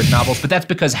Robert Howard novels, but that's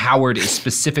because Howard is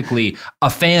specifically a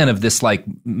fan of this like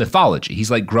mythology. He's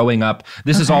like growing up.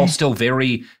 This is all still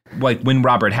very like when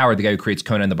Robert Howard, the guy who creates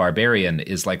Conan the Barbarian,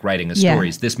 is like writing his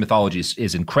stories, this mythology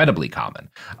is incredibly common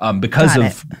because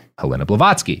of Helena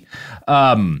Blavatsky.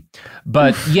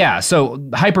 But yeah, so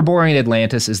Hyperborean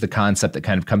Atlantis is the concept that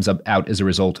kind of comes out as a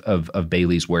result of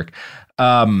Bailey's work.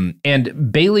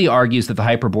 And Bailey argues that the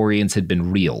Hyperboreans had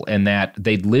been real and that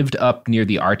they'd lived up near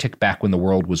the Arctic back when the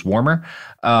world was warmer.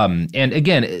 And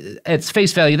again, at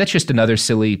face value, that's just another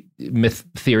silly myth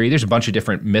theory. There's a bunch of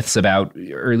different myths about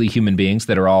early human beings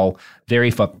that are all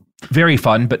very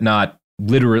fun, but not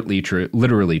literally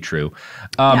true.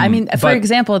 I mean, for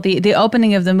example, the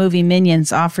opening of the movie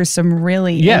Minions offers some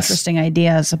really interesting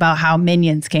ideas about how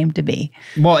Minions came to be.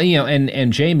 Well,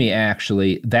 and Jamie,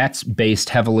 actually, that's based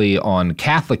heavily on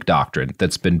Catholic doctrine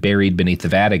that's been buried beneath the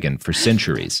Vatican for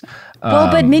centuries.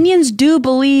 But Minions do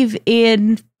believe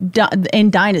in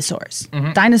dinosaurs.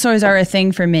 Mm-hmm. Dinosaurs are a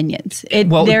thing for Minions.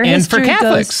 And for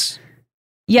Catholics.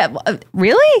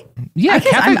 Really? Yeah,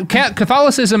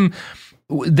 Catholicism.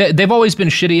 They've always been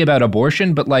shitty about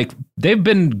abortion, but like they've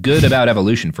been good about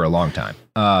evolution for a long time.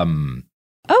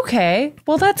 Okay,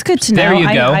 well that's good to know. There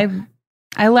you go.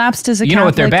 I lapsed as a Catholic. You know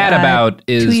what they're bad about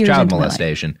is child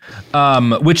molestation,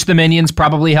 which the Minions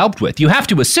probably helped with. You have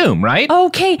to assume, right?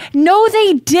 Okay, no,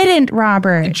 they didn't,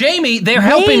 Robert. Jamie, they're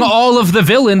helping all of the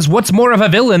villains. What's more of a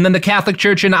villain than the Catholic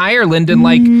Church in Ireland in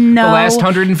the last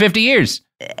 150 years?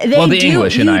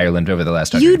 English in Ireland over the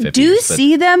last 150 years. You do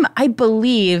see them, I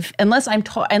believe, unless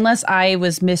I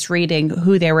was misreading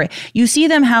who they were. You see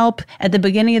them help at the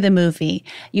beginning of the movie.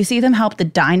 You see them help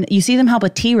you see them help a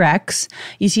T-Rex.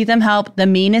 You see them help the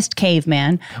meanest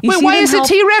caveman. Why is a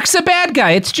T-Rex a bad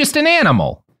guy? It's just an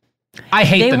animal. I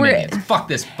hate the Minions. Fuck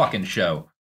this fucking show.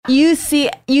 You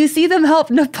see them help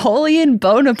Napoleon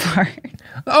Bonaparte.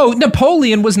 Oh,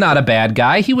 Napoleon was not a bad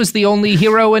guy. He was the only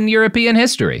hero in European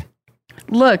history.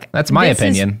 Look, that's my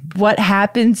opinion. Is what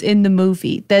happens in the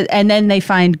movie, and then they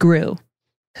find Gru,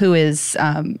 who is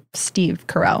Steve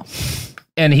Carell,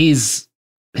 and he's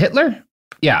Hitler.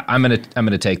 Yeah, I'm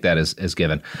gonna take that as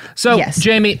given. So, yes.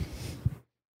 Jamie,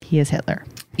 he is Hitler.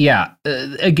 Yeah.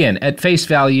 Again, at face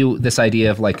value, this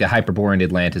idea of like a Hyperborean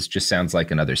Atlantis just sounds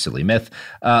like another silly myth.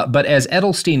 But as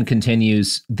Edelstein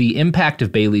continues, the impact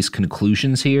of Bailey's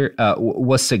conclusions here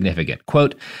was significant.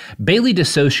 Quote, Bailey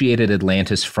dissociated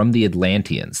Atlantis from the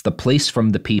Atlanteans, the place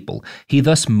from the people. He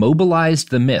thus mobilized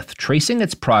the myth, tracing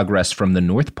its progress from the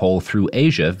North Pole through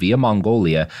Asia via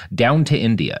Mongolia down to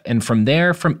India, and from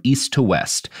there from east to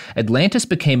west. Atlantis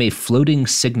became a floating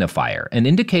signifier, an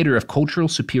indicator of cultural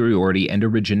superiority and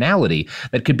originality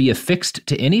that could be affixed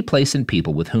to any place and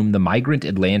people with whom the migrant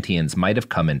Atlanteans might have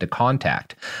come into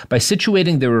contact. By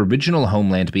situating their original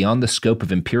homeland beyond the scope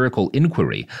of empirical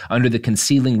inquiry, under the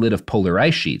concealing lid of polar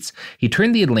ice sheets, he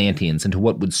turned the Atlanteans into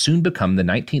what would soon become the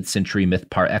 19th century myth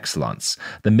par excellence,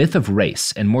 the myth of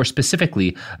race, and more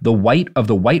specifically, the white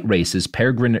race's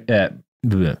peregrination.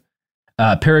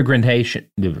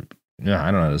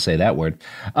 I don't know how to say that word.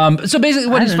 So basically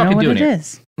what he's fucking doing here.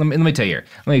 Let me tell you here.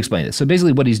 Let me explain this. So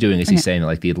basically what he's doing is he's saying that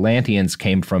like the Atlanteans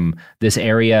came from this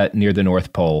area near the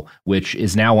North Pole, which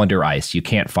is now under ice. You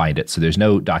can't find it. So there's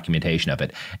no documentation of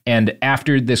it. And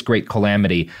after this great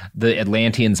calamity, the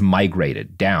Atlanteans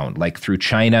migrated down like through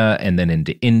China and then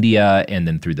into India and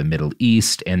then through the Middle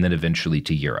East and then eventually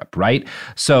to Europe, right?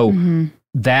 So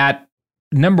that,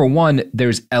 number one,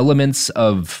 there's elements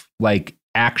of like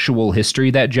actual history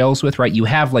that gels with, right? You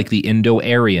have like the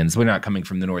Indo-Aryans, we're not coming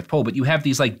from the North Pole, but you have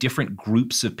these like different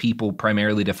groups of people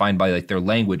primarily defined by like their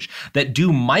language that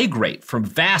do migrate from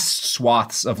vast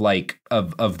swaths of like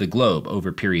of the globe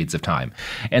over periods of time.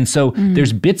 And so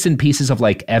there's bits and pieces of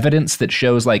like evidence that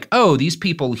shows like, oh, these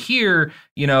people here,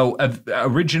 you know,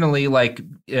 originally like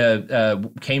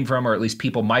came from, or at least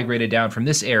people migrated down from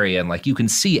this area. And like you can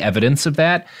see evidence of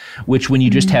that, which when you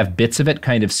just have bits of it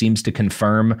kind of seems to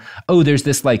confirm, oh, there's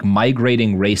this like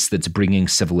migrating race that's bringing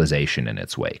civilization in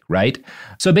its wake, right?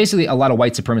 So basically a lot of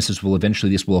white supremacists will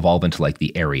eventually, this will evolve into like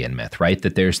the Aryan myth, right?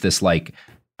 That there's this like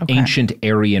ancient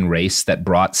Aryan race that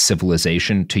brought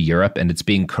civilization to Europe and it's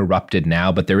being corrupted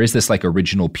now, but there is this like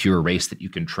original pure race that you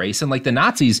can trace. And like the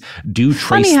Nazis do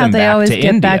trace them back to India. Funny how they always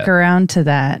get back around to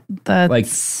that. That's... Like,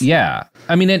 yeah.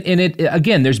 I mean, and it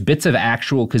again, there's bits of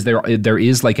actual, because there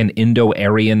is like an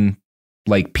Indo-Aryan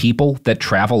like people that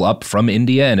travel up from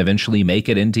India and eventually make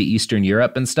it into Eastern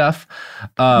Europe and stuff.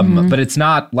 But it's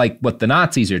not like what the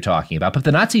Nazis are talking about. But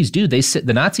the Nazis do.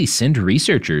 The Nazis send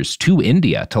researchers to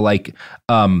India, to like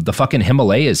the fucking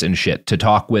Himalayas and shit, to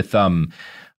talk with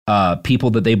people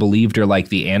that they believed are like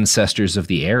the ancestors of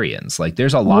the Aryans. Like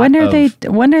there's a lot.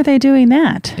 When are they doing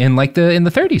that? In the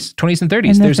 30s, 20s and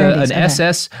 30s. There's an okay.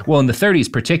 SS. Well, in the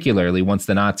 30s particularly, once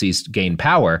the Nazis gained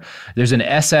power, there's an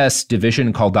SS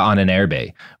division called the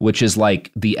Ahnenerbe, which is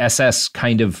like the SS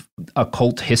kind of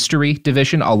occult history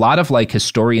division. A lot of like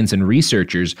historians and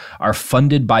researchers are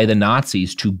funded by the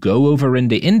Nazis to go over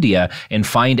into India and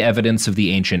find evidence of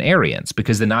the ancient Aryans,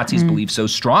 because the Nazis believe so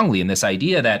strongly in this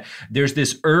idea that there's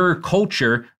this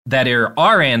culture that are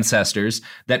our ancestors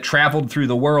that traveled through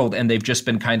the world, and they've just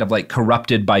been kind of like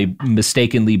corrupted by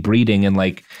mistakenly breeding, and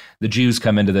like the Jews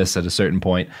come into this at a certain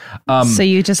point. So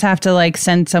you just have to like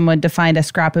send someone to find a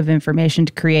scrap of information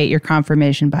to create your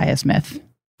confirmation bias myth.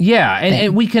 Yeah,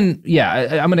 and we can,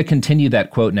 I'm going to continue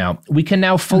that quote now. We can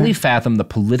now fully fathom the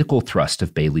political thrust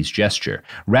of Bailey's gesture.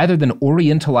 Rather than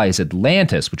orientalize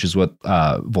Atlantis, which is what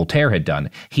Voltaire had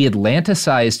done, he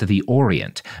Atlanticized the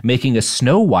Orient, making a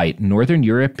snow-white Northern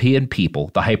European people,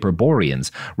 the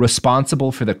Hyperboreans,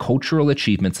 responsible for the cultural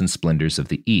achievements and splendors of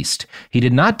the East. He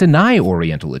did not deny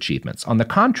Oriental achievements. On the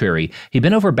contrary, he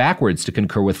bent over backwards to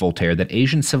concur with Voltaire that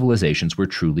Asian civilizations were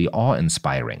truly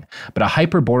awe-inspiring. But a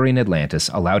Hyperborean Atlantis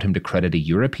allowed him to credit a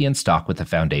European stock with the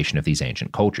foundation of these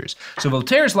ancient cultures. So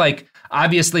Voltaire's like,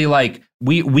 obviously, like,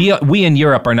 we in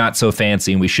Europe are not so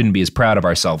fancy and we shouldn't be as proud of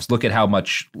ourselves. Look at how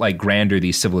much like grander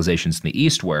these civilizations in the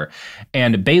East were.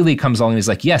 And Bailey comes along and he's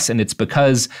like, yes, and it's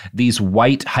because these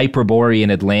white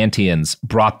Hyperborean Atlanteans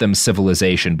brought them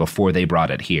civilization before they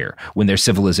brought it here, when their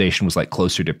civilization was like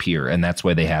closer to peer, and that's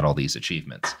why they had all these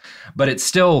achievements. But it's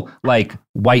still like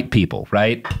white people,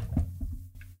 right?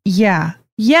 Yeah.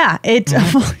 Yeah,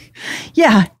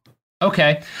 yeah.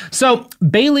 Okay, so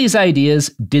Bailey's ideas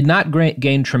did not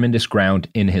gain tremendous ground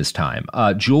in his time.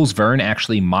 Jules Verne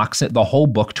actually mocks it. The whole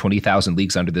book, 20,000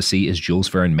 Leagues Under the Sea, is Jules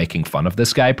Verne making fun of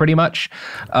this guy pretty much.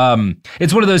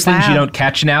 It's one of those things you don't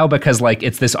catch now because like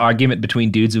it's this argument between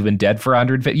dudes who've been dead for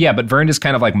 150. Yeah, but Verne is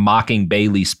kind of like mocking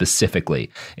Bailey specifically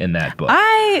in that book.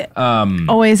 I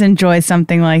always enjoy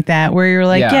something like that where you're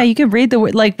like, yeah you could read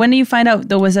like when do you find out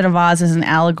The Wizard of Oz is an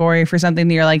allegory for something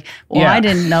that you're like, well, I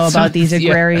didn't know about these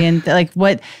agrarian like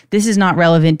what, this is not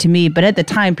relevant to me. But at the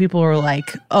time, people were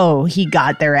like, oh, he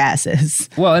got their asses.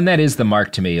 Well, and that is the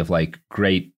mark to me of like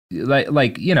great,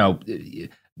 like you know,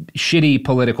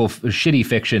 shitty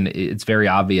fiction. It's very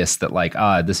obvious that like,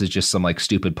 this is just some like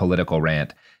stupid political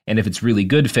rant. And if it's really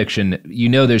good fiction, you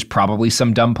know there's probably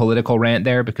some dumb political rant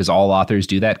there because all authors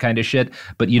do that kind of shit,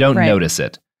 but you don't notice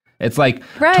it. It's like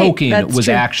Tolkien was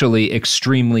actually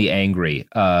extremely angry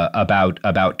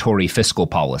about Tory fiscal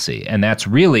policy. And that's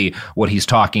really what he's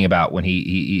talking about when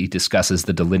he discusses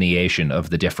the delineation of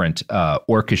the different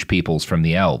Orcish peoples from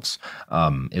the elves.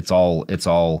 It's all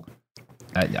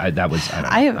I don't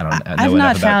know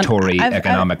enough about Tory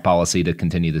economic policy to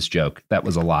continue this joke. That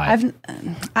was a lie.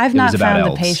 I've not found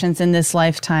the patience in this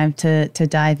lifetime to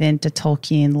dive into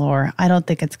Tolkien lore. I don't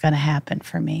think it's going to happen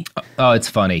for me. Oh, it's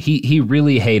funny. He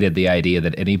really hated the idea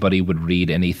that anybody would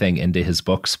read anything into his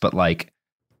books, but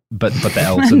the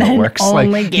elves and the orcs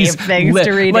only gave things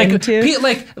to read into.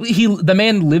 The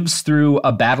man lives through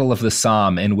a battle of the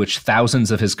Somme in which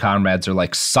thousands of his comrades are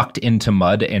like sucked into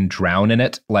mud and drown in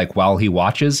it, like while he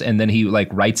watches. And then he like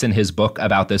writes in his book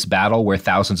about this battle where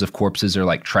thousands of corpses are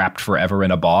like trapped forever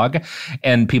in a bog.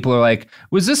 And people are like,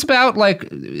 was this about like,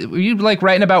 were you like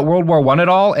writing about World War I at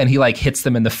all? And he like hits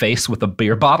them in the face with a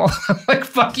beer bottle. Like,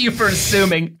 fuck you for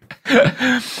assuming.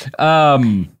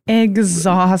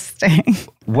 Exhausting.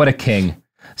 What a king.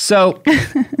 So,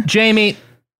 Jamie.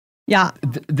 Yeah.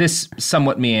 This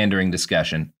somewhat meandering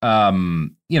discussion.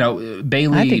 Bailey.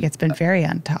 I think it's been very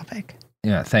on topic.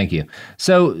 Yeah, thank you.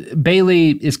 So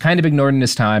Bailey is kind of ignored in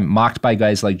his time, mocked by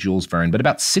guys like Jules Verne, but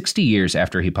about 60 years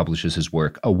after he publishes his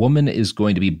work, a woman is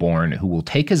going to be born who will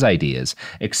take his ideas,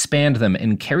 expand them,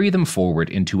 and carry them forward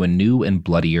into a new and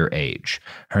bloodier age.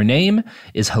 Her name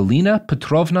is Helena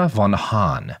Petrovna von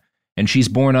Hahn, and she's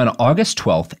born on August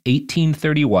 12th,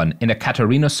 1831, in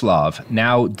Ekaterinoslav,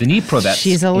 now Dniprovets,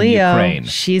 she's a Leo. In Ukraine.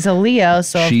 She's a Leo,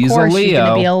 so of course she's going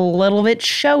to be a little bit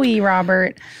showy,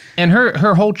 Robert. And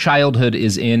her whole childhood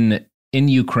is in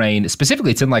Ukraine.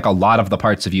 Specifically, it's in like a lot of the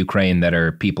parts of Ukraine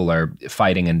that people are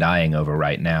fighting and dying over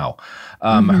right now.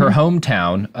 Her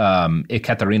hometown,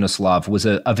 Ekaterinoslav, was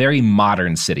a very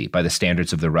modern city by the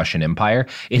standards of the Russian Empire.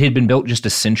 It had been built just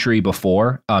a century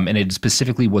before, and it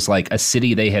specifically was like a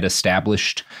city they had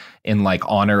established in like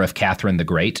honor of Catherine the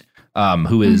Great,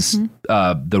 who is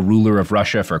the ruler of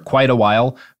Russia for quite a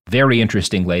while. Very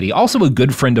interesting lady. Also a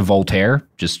good friend of Voltaire,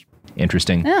 just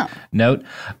Interesting note.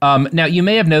 Now, you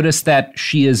may have noticed that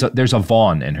there's a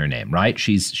von in her name, right?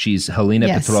 She's Helena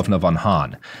Petrovna von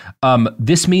Hahn.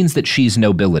 This means that she's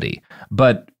nobility.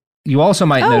 But you also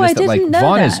might notice that like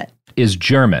von is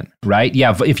German, right?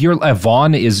 Yeah, if you're a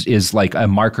von is like a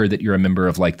marker that you're a member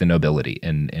of like the nobility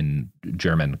in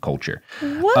German culture.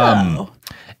 Whoa,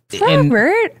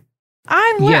 Robert,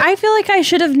 I feel like I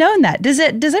should have known that. Does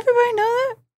everybody know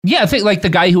that? Yeah, I think like the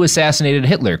guy who assassinated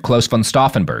Hitler, Klaus von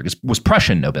Stauffenberg, was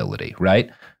Prussian nobility,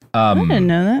 right? I didn't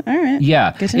know that. All right.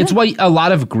 Yeah. It's why a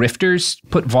lot of grifters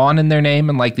put von in their name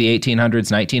in like the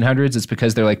 1800s, 1900s. It's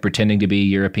because they're like pretending to be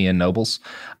European nobles.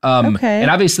 And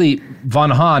obviously von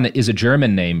Hahn is a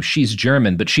German name. She's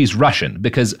German, but she's Russian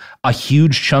because a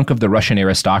huge chunk of the Russian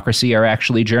aristocracy are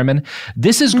actually German.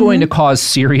 This is going to cause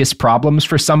serious problems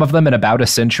for some of them in about a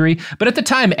century. But at the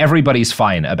time, everybody's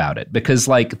fine about it because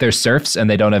like they're serfs and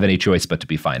they don't have any choice but to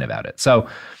be fine about it. So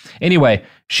anyway,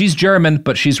 she's German,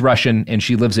 but she's Russian and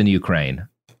she lives in Ukraine.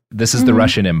 This is the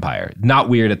Russian Empire. Not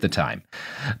weird at the time.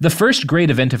 The first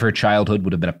great event of her childhood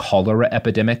would have been a cholera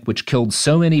epidemic, which killed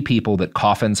so many people that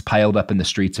coffins piled up in the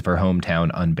streets of her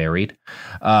hometown unburied.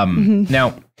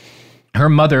 Now, her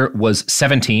mother was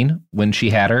 17 when she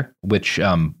had her, which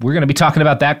we're going to be talking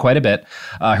about that quite a bit.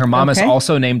 Her mom is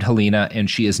also named Helena, and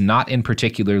she is not in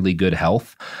particularly good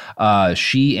health.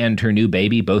 She and her new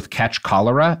baby both catch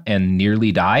cholera and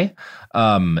nearly die.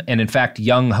 And in fact,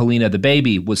 young Helena the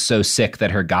baby was so sick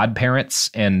that her godparents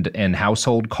and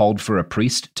household called for a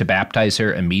priest to baptize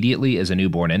her immediately as a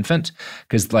newborn infant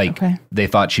because they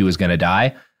thought she was going to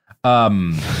die.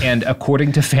 And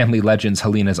according to family legends,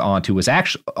 Helena's aunt, who was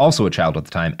actually also a child at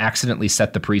the time, accidentally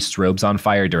set the priest's robes on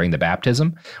fire during the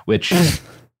baptism, which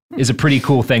is a pretty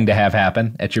cool thing to have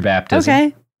happen at your baptism.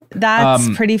 Okay. That's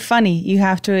pretty funny. You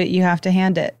have to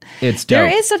hand it. It's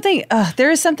dope.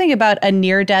 There is something about a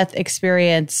near-death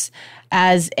experience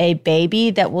as a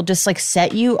baby that will just like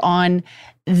set you on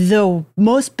the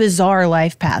most bizarre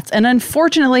life paths. And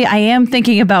unfortunately, I am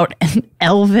thinking about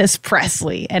Elvis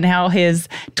Presley and how his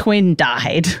twin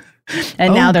died.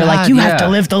 And now they're like, you have to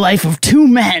live the life of two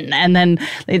men. And then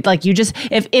like you just,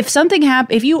 if something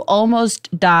happened, if you almost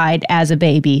died as a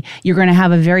baby, you're going to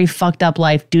have a very fucked up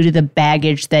life due to the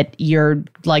baggage that you're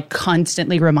like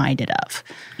constantly reminded of.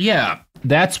 Yeah.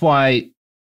 That's why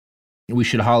we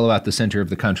should hollow out the center of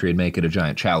the country and make it a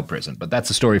giant child prison. But that's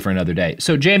a story for another day.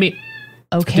 So Jamie,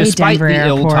 despite Denver the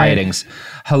ill Airport. tidings,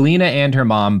 Helena and her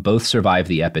mom both survived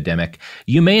the epidemic.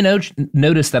 You may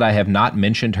notice that I have not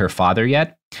mentioned her father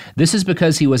yet. This is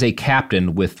because he was a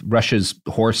captain with Russia's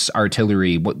horse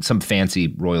artillery, some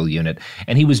fancy royal unit,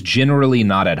 and he was generally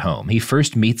not at home. He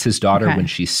first meets his daughter when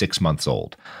she's 6 months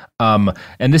old. And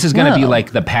this is going to be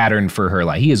like the pattern for her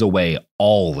life. He is away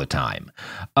all the time.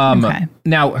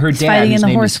 Now, her dad, fighting in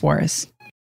the horse wars.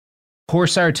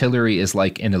 Horse artillery is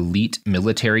like an elite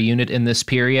military unit in this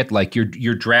period. Like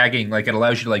you're dragging, like it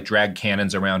allows you to like drag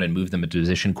cannons around and move them into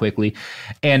position quickly.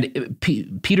 And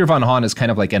Peter von Hahn is kind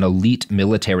of like an elite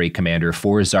military commander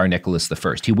for Tsar Nicholas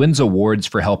I. He wins awards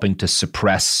for helping to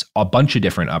suppress a bunch of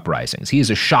different uprisings. He is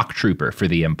a shock trooper for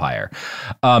the empire.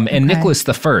 And Nicholas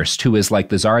I, who is like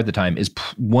the Tsar at the time, is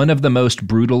one of the most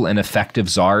brutal and effective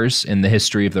czars in the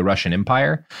history of the Russian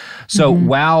Empire. So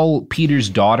while Peter's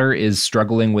daughter is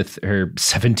struggling with her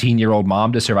 17-year-old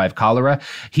mom to survive cholera,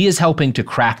 he is helping to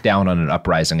crack down on an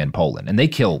uprising in Poland. And they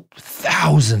kill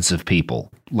thousands of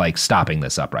people, like stopping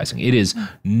this uprising. It is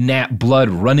blood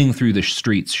running through the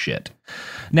streets shit.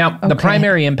 Now, the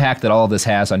primary impact that all of this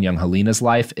has on young Helena's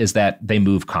life is that they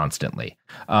move constantly.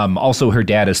 Also, her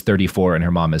dad is 34 and her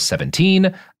mom is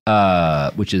 17,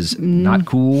 which is not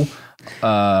cool.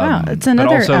 Wow, it's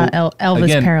another also, Elvis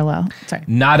again, parallel. Sorry.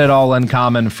 Not at all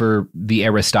uncommon for the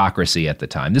aristocracy at the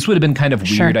time. This would have been kind of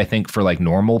weird, I think, for like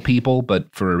normal people, but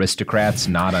for aristocrats,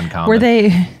 not uncommon.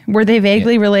 Were they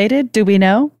vaguely related? Do we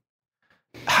know?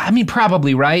 I mean,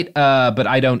 probably, right? But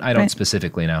I don't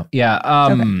specifically know. Yeah.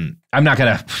 I'm not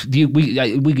going to,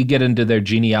 we could get into their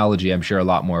genealogy, I'm sure, a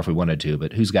lot more if we wanted to,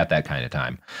 but who's got that kind of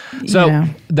time? So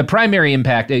the primary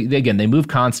impact, again, they move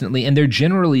constantly, and they're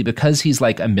generally, because he's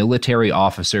like a military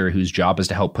officer whose job is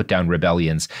to help put down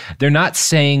rebellions, they're not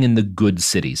staying in the good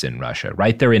cities in Russia,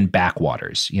 right? They're in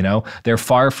backwaters, you know? They're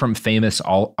far from famous,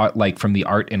 like from the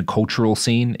art and cultural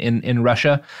scene in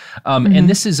Russia. And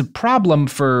this is a problem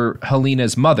for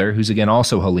Helena's mother, who's again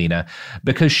also Helena,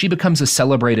 because she becomes a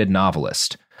celebrated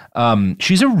novelist.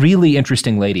 She's a really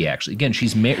interesting lady, actually. Again,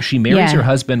 she marries her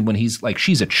husband when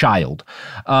she's a child.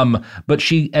 But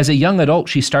she, as a young adult,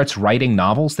 she starts writing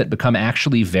novels that become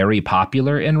actually very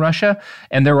popular in Russia.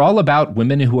 And they're all about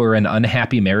women who are in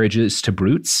unhappy marriages to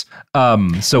brutes.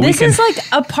 This is like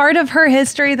a part of her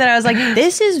history that I was like,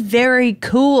 this is very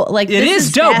cool. Like, it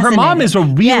is dope. Her mom is a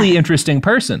really interesting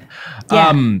person.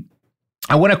 Yeah.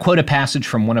 I want to quote a passage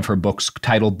from one of her books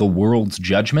titled The World's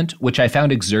Judgment, which I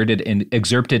found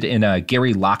excerpted in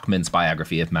Gary Lockman's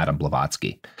biography of Madame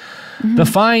Blavatsky. Mm-hmm. The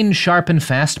fine, sharp, and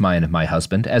fast mind of my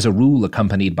husband, as a rule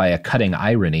accompanied by a cutting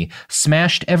irony,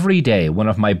 smashed every day one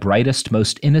of my brightest,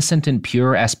 most innocent and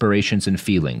pure aspirations and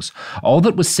feelings. All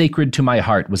that was sacred to my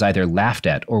heart was either laughed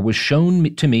at or was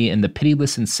shown to me in the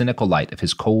pitiless and cynical light of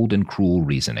his cold and cruel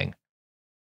reasoning.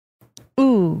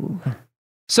 Ooh.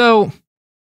 So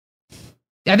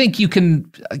I think you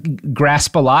can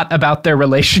grasp a lot about their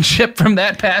relationship from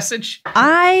that passage.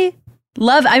 I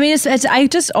mean, I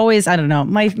just always, I don't know,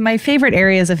 my favorite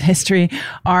areas of history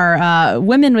are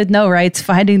women with no rights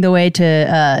finding the way to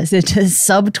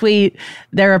subtweet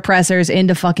their oppressors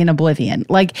into fucking oblivion.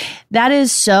 Like, that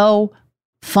is so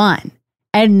fun.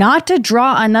 And not to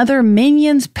draw another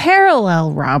Minions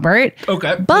parallel, Robert.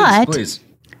 Okay, but please.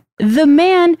 The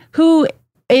man who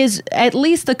is at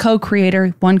least the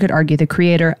co-creator, one could argue the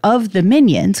creator of the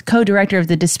Minions, co-director of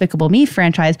the Despicable Me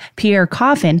franchise, Pierre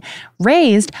Coffin,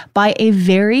 raised by a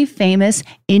very famous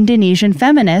Indonesian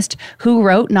feminist who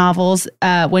wrote novels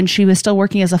when she was still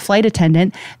working as a flight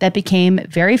attendant that became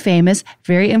very famous,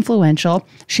 very influential.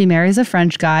 She marries a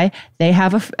French guy. They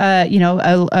have a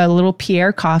little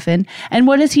Pierre Coffin. And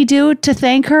what does he do to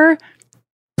thank her?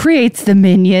 Creates the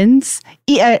Minions,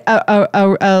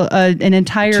 an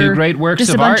entire 2 great works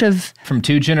of art from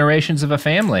 2 generations of a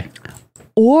family.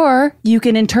 Or you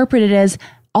can interpret it as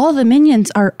all the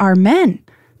Minions are men.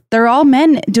 They're all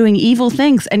men doing evil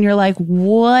things, and you're like,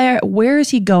 where is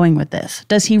he going with this?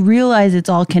 Does he realize it's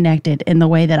all connected in the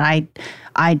way that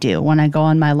I do when I go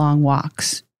on my long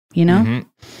walks? You know,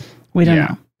 we don't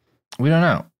know. We don't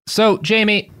know. So,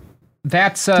 Jamie.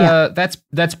 That's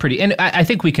pretty, and I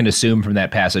think we can assume from that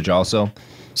passage also,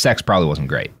 sex probably wasn't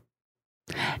great.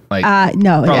 Like,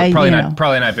 no, probably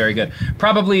not very good.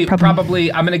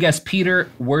 Probably. I'm gonna guess Peter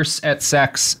worse at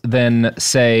sex than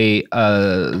say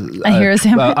a hero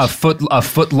sandwich, a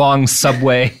foot long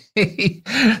Subway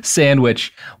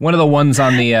sandwich. One of the ones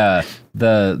on the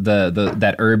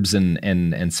that herbs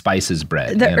and spices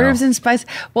bread. The herbs and spice.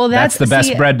 Well, that's the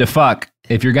best bread to fuck.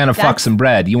 If you're gonna fuck some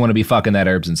bread, you want to be fucking that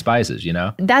herbs and spices, you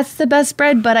know? That's the best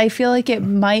bread, but I feel like it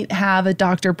might have a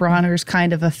Dr. Bronner's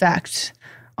kind of effect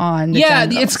on the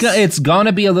genitals. It's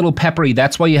gonna be a little peppery.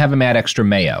 That's why you have them add extra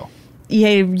mayo. Yeah,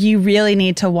 you really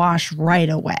need to wash right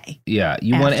away. Yeah,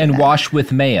 you want and wash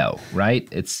with mayo, right?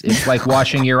 It's like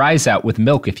washing your eyes out with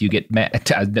milk if you get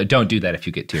don't do that if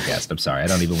you get tear gassed. I'm sorry, I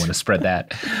don't even want to spread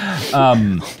that.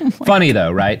 Funny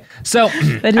though, right? So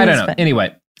I don't know. Funny.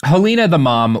 Anyway. Helena, the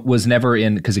mom, was never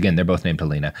in, because again, they're both named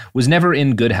Helena, was never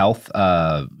in good health.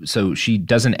 So she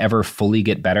doesn't ever fully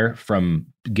get better from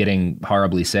getting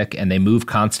horribly sick, and they move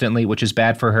constantly, which is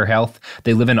bad for her health.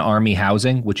 They live in army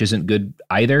housing, which isn't good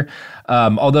either.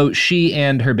 Although she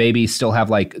and her baby still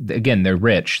have, like, again, they're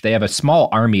rich. They have a small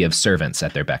army of servants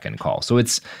at their beck and call. So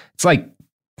it's like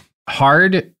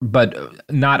hard, but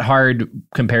not hard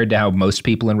compared to how most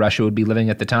people in Russia would be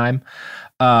living at the time.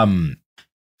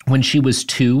 When she was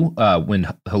 2, when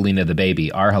Helena the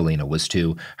baby, our Helena, was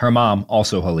 2, her mom,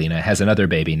 also Helena, has another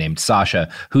baby named Sasha,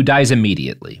 who dies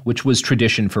immediately, which was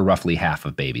tradition for roughly half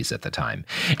of babies at the time.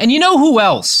 And you know who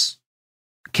else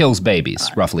kills babies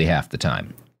roughly half the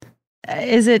time?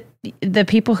 Is it the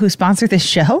people who sponsor this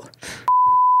show?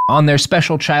 On their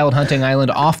special child hunting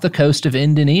island off the coast of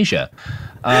Indonesia.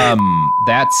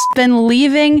 That's been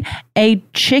leaving a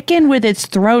chicken with its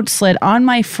throat slit on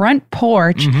my front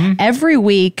porch every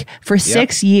week for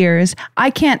 6 years. I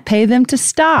can't pay them to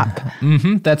stop.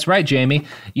 That's right, Jamie.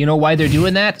 You know why they're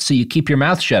doing that? So you keep your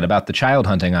mouth shut about the child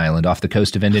hunting island off the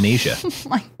coast of Indonesia. Oh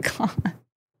my God.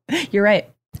 You're right.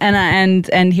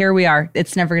 And here we are.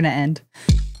 It's never going to end.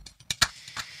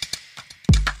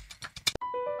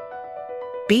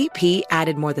 BP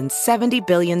added more than $70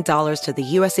 billion to the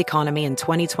U.S. economy in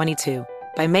 2022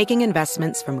 by making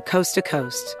investments from coast to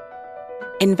coast.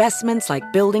 Investments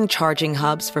like building charging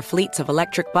hubs for fleets of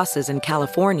electric buses in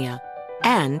California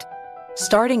and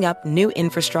starting up new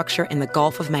infrastructure in the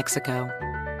Gulf of Mexico.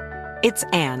 It's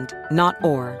and, not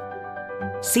or.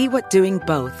 See what doing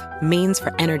both means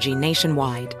for energy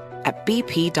nationwide at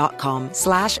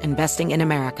bp.com/investing in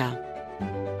America.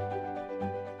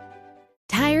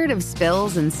 Tired of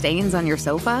spills and stains on your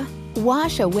sofa?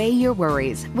 Wash away your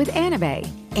worries with Anabay.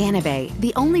 Anabay,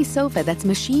 the only sofa that's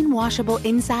machine washable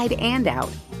inside and out,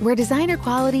 where designer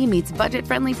quality meets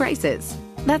budget-friendly prices.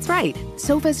 That's right,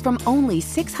 sofas from only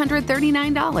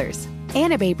 $639.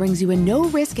 Anabay brings you a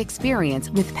no-risk experience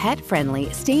with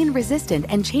pet-friendly, stain-resistant,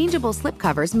 and changeable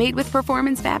slipcovers made with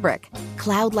performance fabric,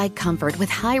 cloud-like comfort with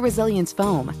high-resilience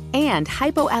foam, and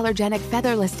hypoallergenic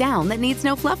featherless down that needs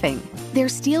no fluffing. Their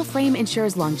steel frame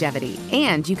ensures longevity,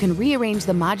 and you can rearrange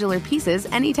the modular pieces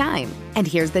anytime. And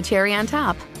here's the cherry on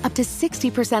top, up to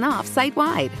 60% off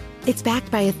site-wide. It's backed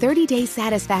by a 30-day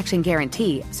satisfaction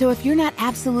guarantee, so if you're not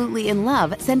absolutely in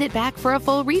love, send it back for a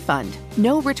full refund.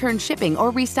 No return shipping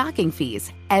or restocking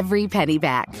fees. Every penny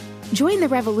back. Join the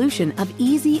revolution of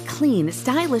easy, clean,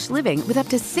 stylish living with up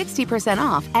to 60%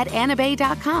 off at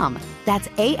anabay.com. That's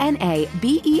ANABEI.com.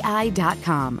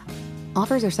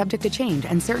 Offers are subject to change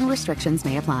and certain restrictions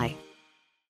may apply.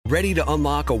 Ready to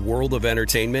unlock a world of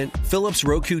entertainment? Philips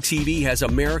Roku TV has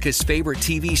America's favorite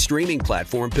TV streaming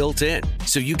platform built in,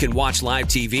 so you can watch live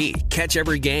TV, catch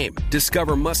every game,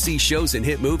 discover must-see shows and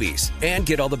hit movies, and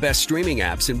get all the best streaming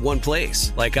apps in one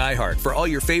place, like iHeart for all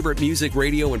your favorite music,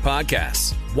 radio, and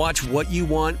podcasts. Watch what you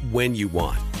want, when you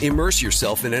want. Immerse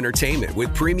yourself in entertainment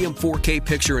with premium 4K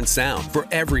picture and sound for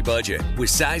every budget, with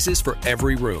sizes for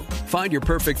every room. Find your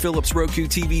perfect Philips Roku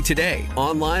TV today,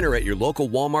 online or at your local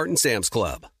Walmart and Sam's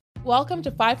Club. Welcome to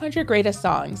 500 Greatest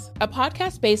Songs, a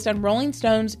podcast based on Rolling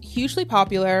Stone's hugely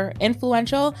popular,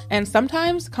 influential, and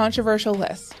sometimes controversial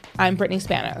list. I'm Brittany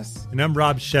Spanos. And I'm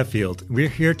Rob Sheffield. We're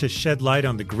here to shed light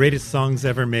on the greatest songs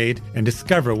ever made and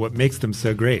discover what makes them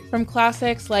so great. From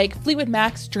classics like Fleetwood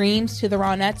Mac's Dreams to the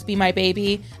Ronettes' Be My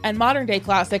Baby, and modern-day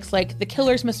classics like The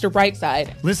Killers' Mr.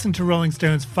 Brightside. Listen to Rolling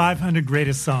Stone's 500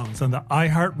 Greatest Songs on the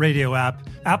iHeartRadio app,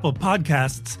 Apple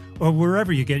Podcasts, or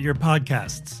wherever you get your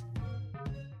podcasts.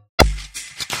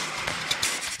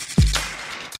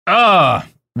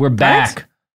 We're back.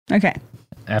 Okay.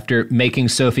 After making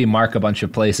Sophie mark a bunch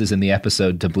of places in the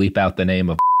episode to bleep out the name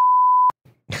of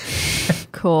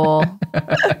Cool.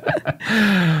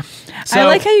 I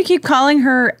like how you keep calling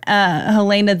her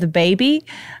Helena the Baby.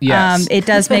 Yes. It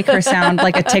does make her sound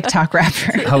like a TikTok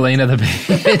rapper. Helena the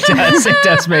Baby. It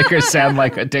does make her sound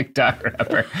like a TikTok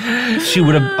rapper. She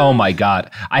would have, oh my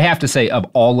God. I have to say, of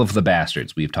all of the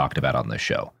bastards we've talked about on this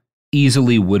show,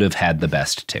 easily would have had the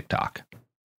best TikTok.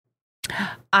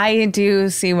 I do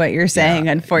see what you're saying,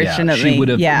 unfortunately. She would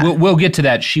have, we'll get to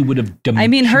that. She would have I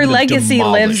mean, her legacy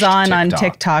lives on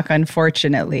TikTok,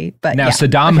 unfortunately. But now,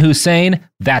 Saddam Hussein,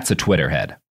 that's a Twitter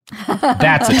head.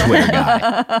 That's a Twitter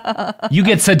guy. You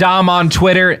get Saddam on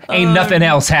Twitter, ain't nothing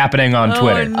else happening on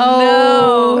Twitter.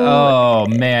 Oh,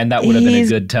 man, that would have been a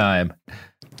good time.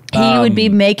 He would be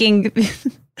making...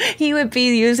 He would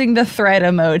be using the thread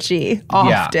emoji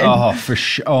often. Yeah, for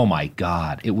sure. Oh my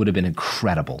God. It would have been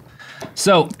incredible.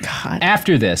 So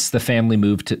after this, the family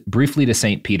moved briefly to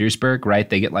St. Petersburg, right?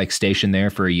 They get like stationed there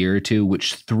for a year or two,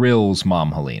 which thrills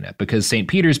Mom Helena because St.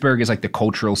 Petersburg is like the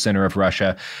cultural center of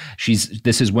Russia.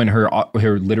 This is when her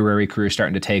literary career is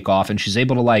starting to take off, and she's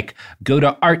able to like go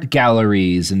to art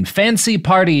galleries and fancy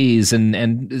parties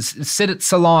and sit at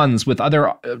salons with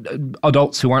other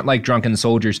adults who aren't like drunken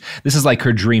soldiers. This is like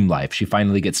her dream life. She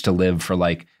finally gets to live for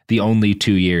like the only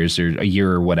 2 years or a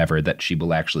year or whatever that she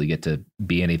will actually get to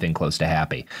be anything close to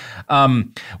happy.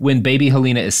 When baby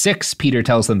Helena is 6, Peter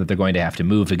tells them that they're going to have to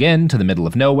move again to the middle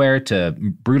of nowhere to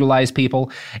brutalize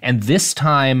people. And this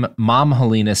time, Mom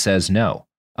Helena says no.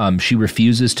 She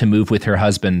refuses to move with her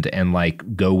husband and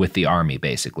like go with the army,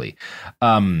 basically.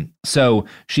 So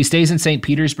she stays in St.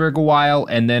 Petersburg a while,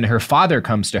 and then her father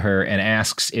comes to her and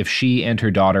asks if she and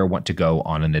her daughter want to go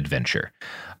on an adventure.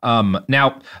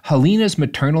 Now, Helena's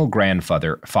maternal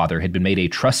father had been made a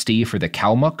trustee for the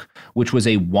Kalmuk, which was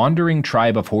a wandering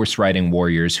tribe of horse riding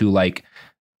warriors who like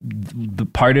the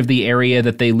part of the area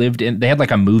that they lived in. They had like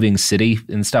a moving city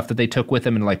and stuff that they took with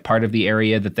them, and like part of the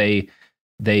area that they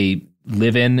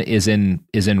live in is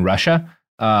in Russia.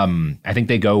 I think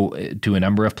they go to a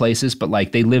number of places, but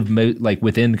like they live like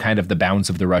within kind of the bounds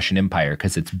of the Russian Empire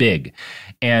because it's big.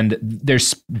 And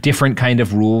there's different kind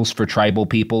of rules for tribal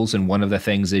peoples. And one of the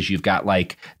things is you've got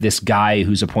like this guy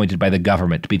who's appointed by the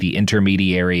government to be the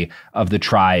intermediary of the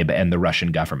tribe and the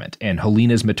Russian government. And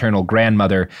Helena's maternal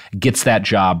grandmother gets that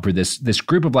job for this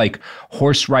group of like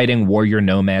horse riding warrior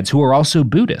nomads who are also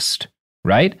Buddhist,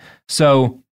 right?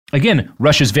 So again,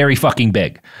 Russia's very fucking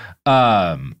big.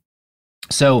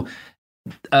 So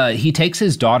he takes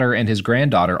his daughter and his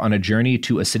granddaughter on a journey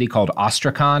to a city called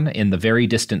Astrakhan in the very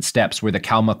distant steppes where the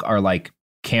Kalmuk are like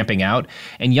camping out.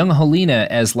 And young Helena,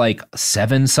 as like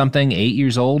 8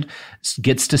 years old,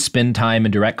 gets to spend time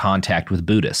in direct contact with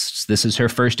Buddhists. This is her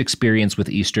first experience with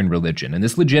Eastern religion, and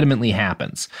this legitimately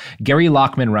happens. Gary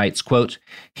Lachman writes, quote,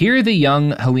 "Here the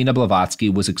young Helena Blavatsky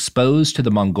was exposed to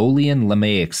the Mongolian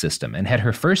Lamaic system and had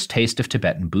her first taste of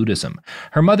Tibetan Buddhism.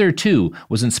 Her mother, too,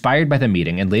 was inspired by the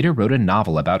meeting and later wrote a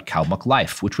novel about Kalmuk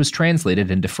life, which was translated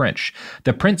into French.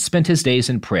 The prince spent his days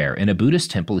in prayer in a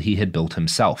Buddhist temple he had built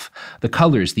himself. The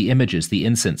colors, the images, the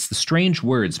incense, the strange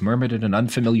words murmured in an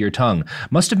unfamiliar tongue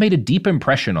must have made a deep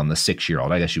impression on the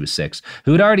 6-year-old, I guess she was 6,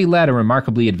 who had already led a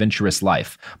remarkably adventurous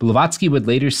life. Blavatsky would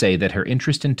later say that her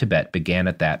interest in Tibet began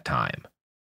at that time."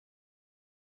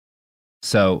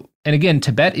 So, and again,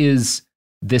 Tibet is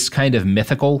this kind of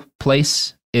mythical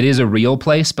place. It is a real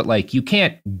place, but like you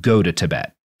can't go to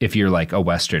Tibet if you're like a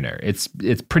Westerner. It's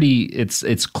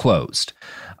closed.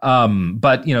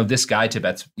 But you know, this guy,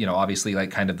 Tibet's, you know, obviously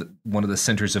like kind of one of the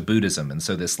centers of Buddhism. And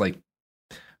so this like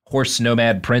horse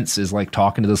nomad prince is like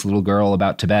talking to this little girl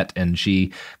about Tibet, and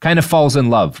she kind of falls in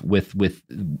love with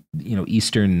you know,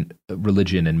 Eastern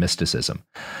religion and mysticism.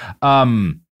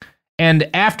 And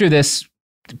after this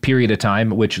period of time,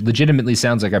 which legitimately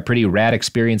sounds like a pretty rad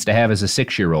experience to have as a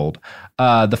 6-year-old,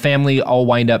 the family all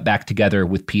wind up back together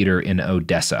with Peter in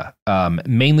Odessa,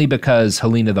 mainly because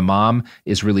Helena, the mom,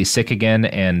 is really sick again,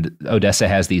 and Odessa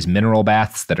has these mineral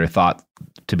baths that are thought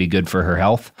to be good for her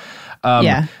health.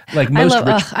 Like most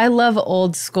I love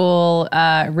old school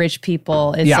rich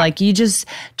people. It's like you just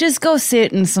go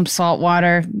sit in some salt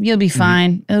water. You'll be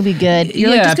fine. It'll be good.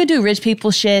 You're like, just go do rich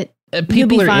people shit.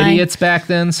 People are idiots back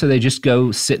then, so they just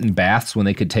go sit in baths when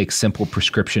they could take simple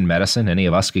prescription medicine any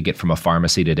of us could get from a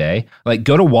pharmacy today. Like,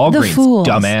 go to Walgreens,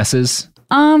 dumbasses.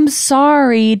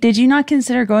 Sorry. Did you not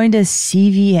consider going to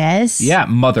CVS? Yeah,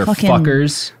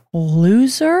 motherfuckers. Fucking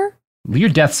loser? Your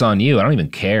death's on you. I don't even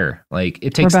care. Like,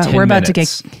 it takes 10 minutes.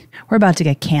 We're about to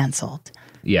get canceled.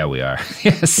 Yeah, we are.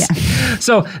 Yes. Yeah.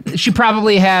 So she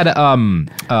probably had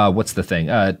what's the thing?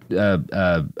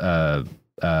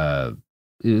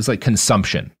 It was like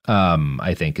consumption,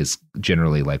 I think, is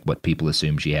generally like what people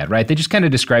assume she had, right? They just kind of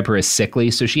describe her as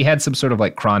sickly. So she had some sort of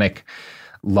like chronic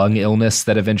lung illness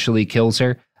that eventually kills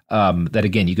her. That,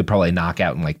 again, you could probably knock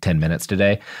out in like 10 minutes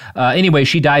today. Anyway,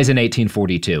 she dies in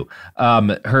 1842.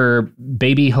 Her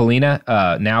baby Helena,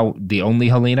 now the only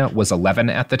Helena, was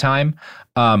 11 at the time.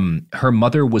 Her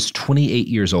mother was 28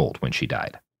 years old when she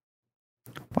died.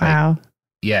 Wow. Like,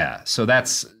 yeah. So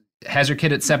that's... has her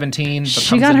kid at 17.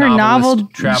 She got her novel.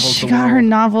 She got her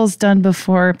novels done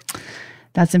before.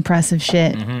 That's impressive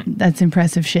shit. Mm-hmm. That's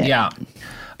impressive shit. Yeah.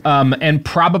 And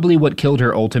probably what killed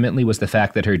her ultimately was the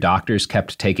fact that her doctors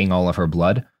kept taking all of her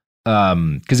blood.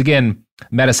 Because again,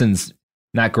 medicine's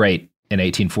not great in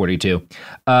 1842.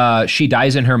 She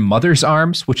dies in her mother's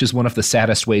arms, which is one of the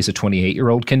saddest ways a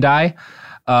 28-year-old can die.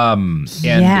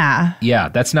 Yeah,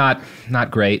 that's not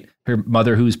great. Her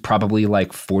mother, who's probably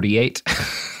like 48.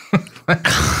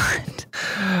 God.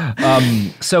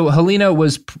 So Helena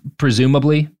was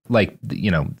presumably, like,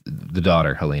 you know, the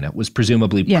daughter Helena was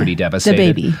presumably pretty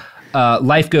devastated. The baby.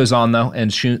 Life goes on, though,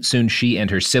 and soon she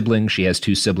and her siblings, she has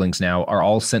 2 siblings now, are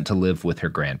all sent to live with her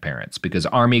grandparents because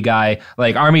army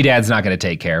dad's not going to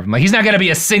take care of him. Like, he's not going to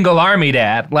be a single army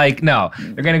dad. Like, no,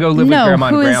 they're going to go live with grandma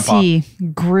and grandpa. Who is he?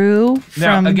 Gru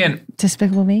from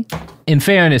Despicable Me? In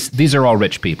fairness, these are all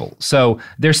rich people. So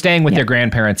they're staying with their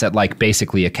grandparents at like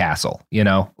basically a castle, you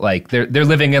know, like they're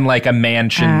living in like a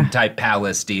mansion type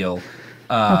palace deal,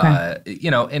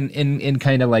 you know, in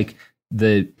kind of like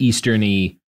the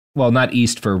easterny, well, not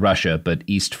east for Russia, but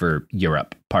east for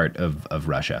Europe part of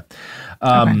Russia.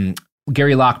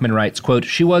 Gary Lachman writes, quote,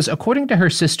 "She was, according to her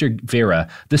sister Vera,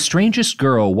 the strangest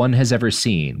girl one has ever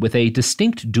seen, with a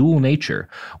distinct dual nature.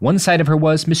 One side of her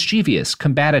was mischievous,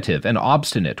 combative, and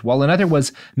obstinate, while another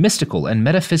was mystical and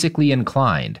metaphysically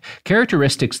inclined,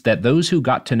 characteristics that those who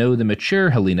got to know the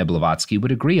mature Helena Blavatsky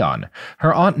would agree on.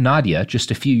 Her aunt Nadia, just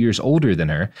a few years older than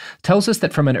her, tells us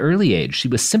that from an early age she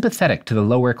was sympathetic to the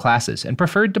lower classes and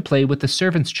preferred to play with the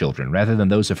servants' children rather than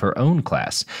those of her own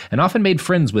class, and often made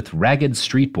friends with ragged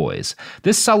street boys.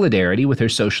 This solidarity with her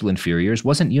social inferiors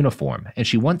wasn't uniform, and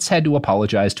she once had to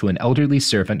apologize to an elderly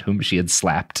servant whom she had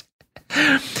slapped."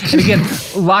 And again,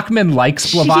 Lachman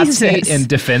likes Blavatsky and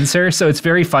defends her, so it's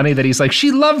very funny that he's like,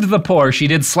 she loved the poor. She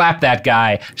did slap that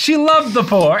guy. She loved the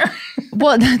poor.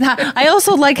 Well, I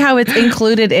also like how it's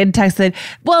included in text that,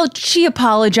 well, she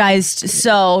apologized,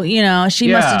 so, you know,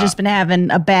 she must have just been having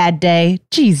a bad day.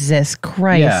 Jesus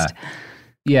Christ.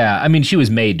 Yeah, I mean, she was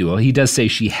made to. He does say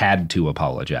she had to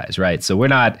apologize, right? So we're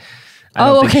not.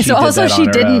 So also she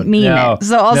didn't mean it.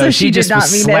 So also she did not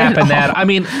mean it. That. I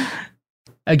mean,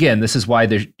 Again, this is why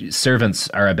the servants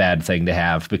are a bad thing to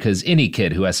have, because any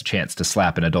kid who has a chance to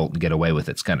slap an adult and get away with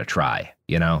it's going to try.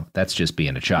 You know, that's just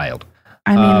being a child.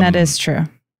 I mean, that is true.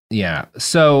 Yeah.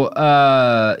 So,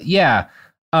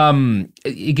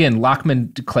 again,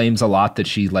 Lockman claims a lot that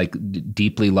she like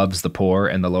deeply loves the poor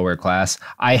and the lower class.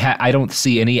 I don't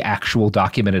see any actual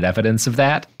documented evidence of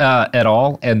that at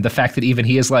all. And the fact that even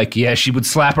he is like, yeah, she would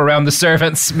slap around the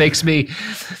servants makes me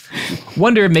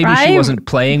wonder if maybe she wasn't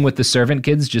playing with the servant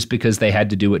kids just because they had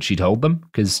to do what she told them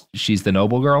because she's the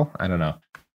noble girl. I don't know.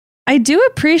 I do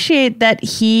appreciate that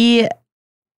he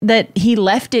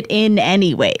left it in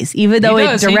anyways, even though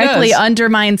it directly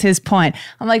undermines his point.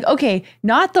 I'm like, okay,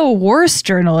 not the worst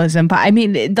journalism, but I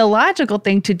mean, the logical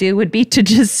thing to do would be to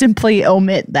just simply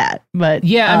omit that. But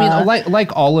yeah, I mean,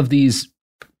 like all of these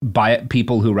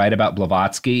people who write about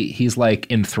Blavatsky, he's like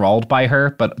enthralled by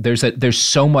her, but there's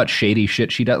so much shady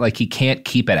shit she does. Like he can't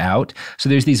keep it out. So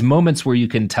there's these moments where you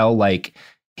can tell like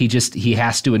he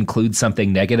has to include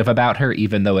something negative about her,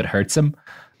 even though it hurts him.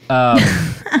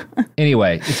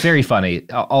 Anyway, it's very funny.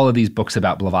 All of these books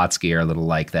about Blavatsky are a little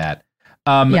like that.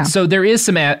 So there is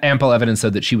some ample evidence, though,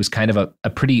 that she was kind of a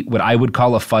pretty, what I would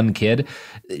call a fun kid.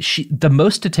 The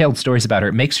most detailed stories about her,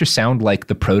 it makes her sound like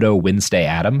the proto Wednesday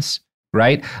Addams.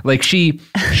 Right? Like she's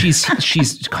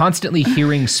constantly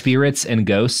hearing spirits and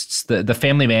ghosts. The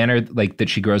family manor like that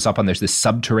she grows up on, there's this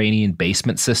subterranean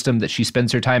basement system that she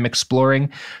spends her time exploring.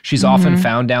 She's often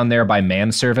found down there by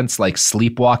manservants like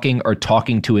sleepwalking or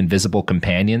talking to invisible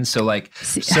companions. So like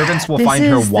servants will find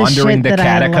her wandering the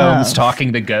catacombs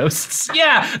talking to ghosts.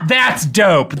 Yeah, that's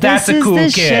dope. That's a cool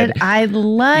kid. Shit I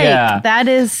like. Yeah. That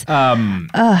is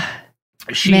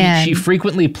She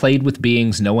frequently played with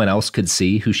beings no one else could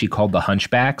see, who she called the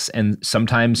hunchbacks, and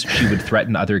sometimes she would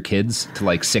threaten other kids to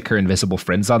like sick her invisible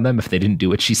friends on them if they didn't do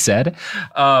what she said.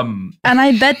 And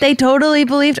I bet they totally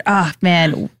believed. Oh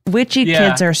man, witchy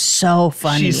kids are so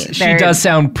funny. She does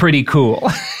sound pretty cool.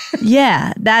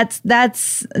 Yeah, that's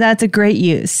a great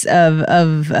use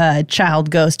of child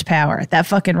ghost power. That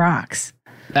fucking rocks.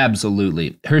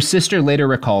 Absolutely. Her sister later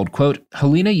recalled, quote,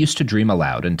 Helena used to dream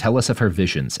aloud and tell us of her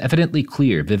visions, evidently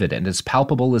clear, vivid, and as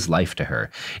palpable as life to her.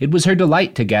 It was her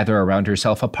delight to gather around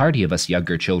herself a party of us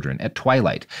younger children at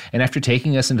twilight, and after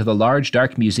taking us into the large,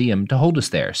 dark museum, to hold us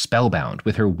there, spellbound,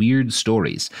 with her weird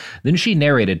stories. Then she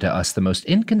narrated to us the most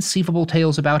inconceivable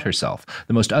tales about herself,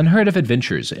 the most unheard of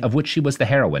adventures, of which she was the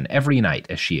heroine every night,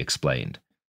 as she explained.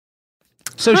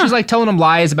 So she's like telling him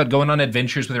lies about going on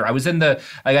adventures with her.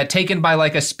 I got taken by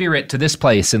like a spirit to this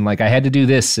place and like I had to do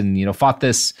this and, you know, fought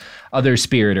this other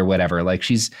spirit or whatever. Like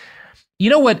she's, you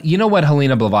know what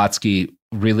Helena Blavatsky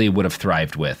really would have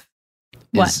thrived with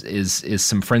is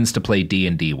some friends to play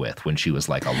D&D with when she was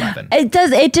like 11.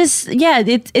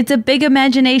 It's a big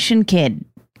imagination kid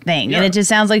thing. Yeah. And it just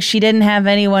sounds like she didn't have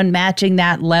anyone matching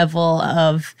that level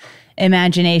of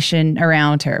imagination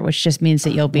around her, which just means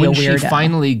that you'll be a weirdo. When she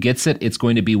finally gets it, it's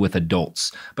going to be with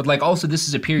adults. But like also this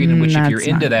is a period in which if you're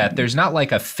into that, there's not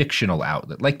like a fictional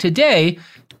outlet. Like today,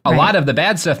 a lot of the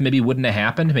bad stuff maybe wouldn't have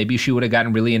happened. Maybe she would have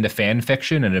gotten really into fan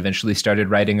fiction and eventually started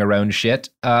writing her own shit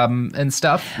and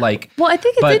stuff. Like, well, I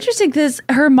think it's interesting because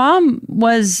her mom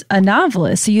was a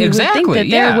novelist. So you would think that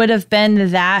there would have been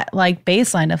that like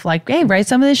baseline of like, hey, write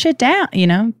some of this shit down, you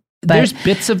know? But there's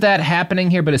bits of that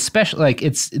happening here, but especially like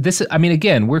it's this. I mean,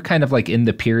 again, we're kind of like in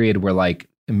the period where like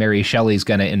Mary Shelley's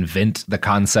going to invent the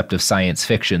concept of science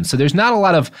fiction. So there's not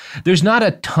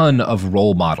a ton of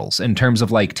role models in terms of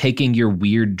like taking your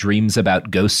weird dreams about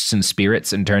ghosts and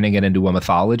spirits and turning it into a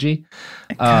mythology.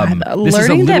 This is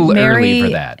a little early for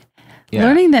that. Yeah.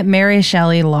 Learning that Mary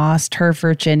Shelley lost her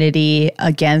virginity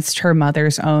against her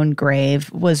mother's own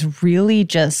grave was really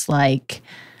just like,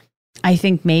 I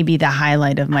think maybe the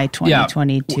highlight of my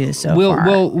 2022 far.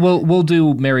 We'll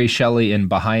do Mary Shelley in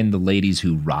Behind the Ladies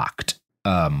Who Rocked.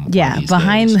 Behind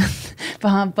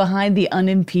the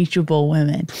unimpeachable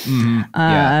women.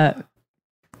 Mm-hmm.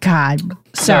 God,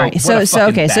 sorry. So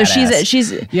okay. So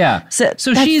she's yeah. So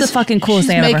she's the fucking coolest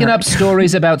thing I've ever heard. Making up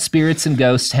stories about spirits and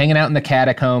ghosts, hanging out in the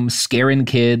catacombs, scaring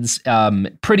kids.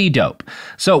 Pretty dope.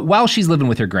 So while she's living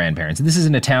with her grandparents, and this is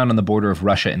in a town on the border of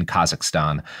Russia and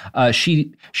Kazakhstan,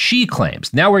 she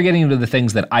claims. Now we're getting into the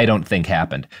things that I don't think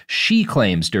happened. She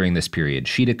claims during this period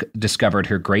she discovered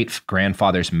her great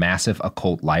grandfather's massive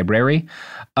occult library.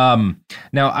 Now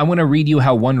I want to read you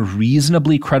how one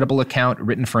reasonably credible account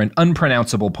written for an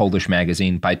unpronounceable Polish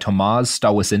magazine by Tomasz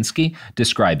Stawiszyński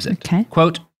describes it. Okay.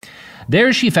 Quote,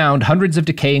 There she found hundreds of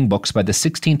decaying books by the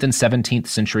 16th and 17th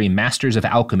century masters of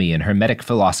alchemy and hermetic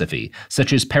philosophy,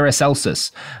 such as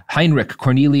Paracelsus, Heinrich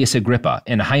Cornelius Agrippa,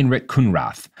 and Heinrich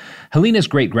Kunrath. Helena's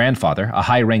great-grandfather, a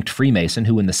high-ranked Freemason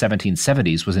who in the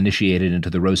 1770s was initiated into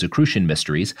the Rosicrucian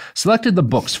mysteries, selected the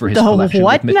books for his collection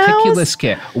with meticulous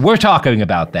care. We're talking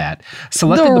about that.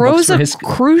 Selected the books for his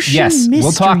Rosicrucian mysteries.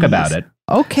 We'll talk about it.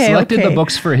 Selected the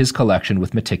books for his collection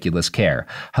with meticulous care.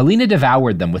 Helena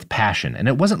devoured them with passion, and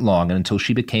it wasn't long until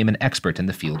she became an expert in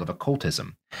the field of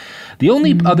occultism. The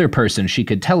only other person she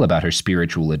could tell about her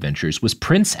spiritual adventures was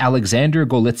Prince Alexander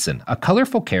Golitsyn, a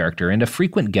colorful character and a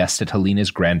frequent guest at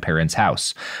Helena's grandparents'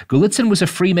 house. Golitsyn was a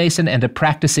Freemason and a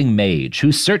practicing mage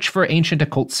whose search for ancient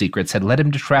occult secrets had led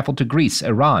him to travel to Greece,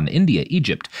 Iran, India,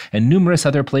 Egypt, and numerous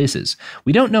other places.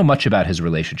 We don't know much about his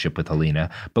relationship with Helena,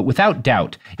 but without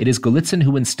doubt, it is Golitsyn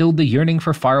who instilled the yearning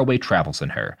for faraway travels in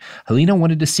her. Helena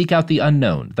wanted to seek out the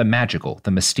unknown, the magical,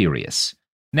 the mysterious.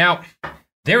 Now,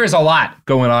 there is a lot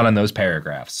going on in those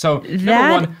paragraphs. So,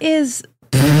 that is...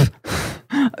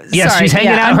 Yes, she's hanging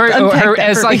out her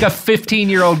as like a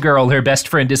 15-year-old girl. Her best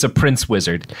friend is a prince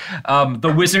wizard,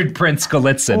 the wizard Prince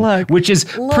Golitsyn, which is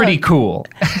pretty cool.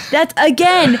 That's,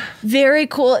 again, very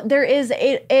cool. There is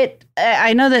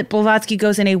I know that Blavatsky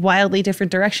goes in a wildly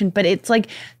different direction, but it's like,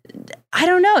 I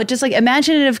don't know, just like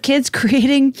imaginative kids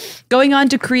going on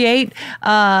to create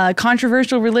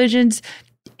controversial religions.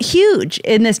 Huge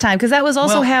in this time, because that was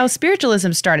also how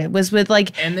spiritualism started, was with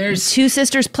like two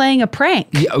sisters playing a prank.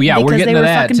 Yeah, we're getting to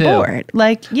that too. Bored.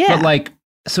 But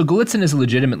so Golitsyn is a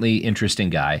legitimately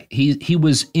interesting guy. He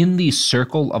was in the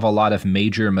circle of a lot of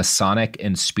major Masonic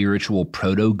and spiritual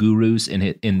proto-gurus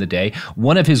in the day.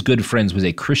 One of his good friends was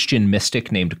a Christian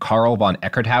mystic named Karl von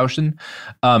Eckarthausen,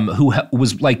 who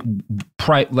was like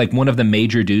one of the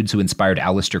major dudes who inspired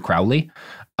Aleister Crowley.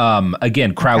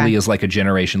 Again, Crowley is like a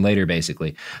generation later,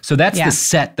 basically. So that's the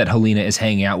set that Helena is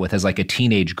hanging out with as like a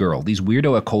teenage girl. These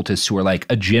weirdo occultists who are like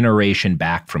a generation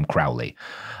back from Crowley.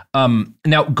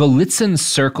 Now, Golitsyn's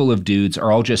circle of dudes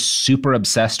are all just super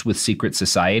obsessed with secret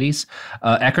societies.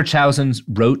 Eckarthausen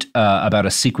wrote about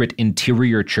a secret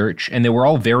interior church, and they were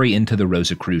all very into the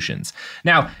Rosicrucians.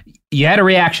 Now, you had a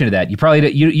reaction to that. You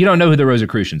probably you don't know who the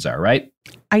Rosicrucians are, right?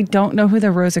 I don't know who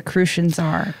the Rosicrucians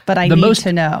are, but I need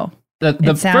to know.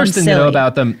 The first thing to know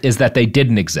about them is that they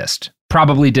didn't exist.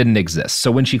 Probably didn't exist.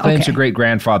 So when she claims her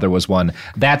great-grandfather was one,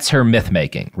 that's her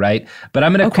myth-making, right? But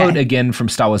I'm going to quote again from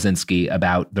Stawiszyński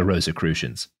about the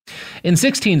Rosicrucians. In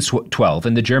 1612,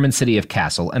 in the German city of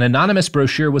Kassel, an anonymous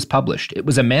brochure was published. It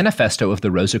was a manifesto of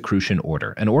the Rosicrucian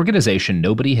Order, an organization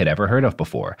nobody had ever heard of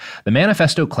before. The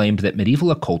manifesto claimed that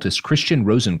medieval occultist Christian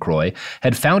Rosenkreuz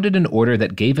had founded an order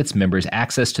that gave its members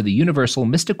access to the universal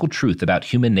mystical truth about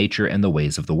human nature and the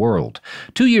ways of the world.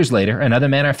 2 years later, another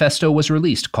manifesto was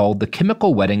released called The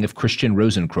Chemical Wedding of Christian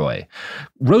Rosenkreuz.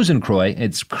 Rosenkreuz,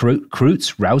 it's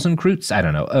Rosenkreuz, I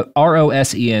don't know,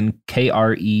 Rosenkreutz.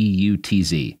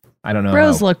 I don't know.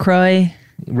 Rose LaCroix.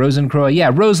 Rosenkreuz. Yeah,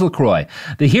 Rose LaCroix.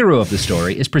 The hero of the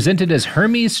story is presented as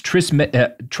Hermes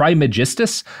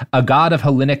Trismegistus, a god of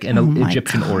Hellenic and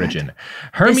Egyptian origin.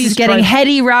 Hermes this is getting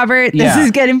heady, Robert. This is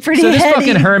getting pretty heady. So this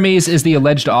fucking Hermes is the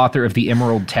alleged author of the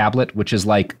Emerald Tablet, which is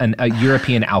like a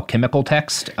European alchemical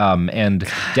text, and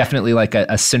definitely like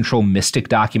a central mystic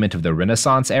document of the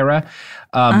Renaissance era.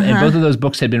 And both of those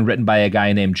books had been written by a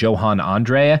guy named Johann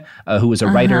Andrea, who was a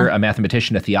writer, a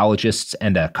mathematician, a theologist,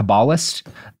 and a Kabbalist.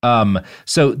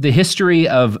 So the history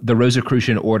of the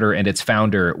Rosicrucian Order and its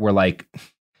founder were like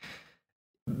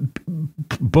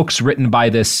books written by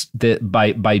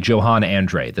by Johann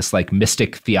Andrea, this like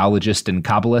mystic theologist and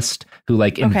Kabbalist who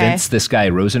like invents this guy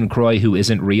Rosenkreuz who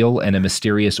isn't real and a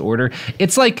mysterious order.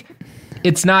 It's like I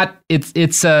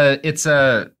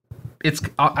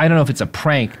don't know if it's a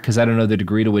prank because I don't know the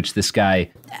degree to which this guy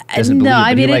doesn't believe.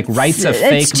 But he like writes a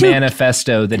fake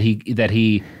manifesto that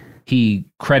he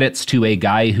credits to a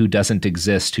guy who doesn't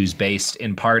exist, who's based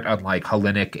in part on like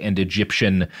Hellenic and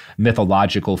Egyptian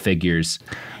mythological figures.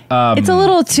 It's a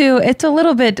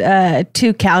little bit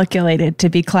too calculated to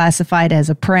be classified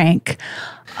as a prank.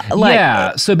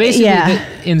 So basically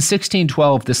in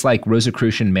 1612, this like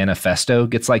Rosicrucian manifesto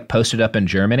gets like posted up in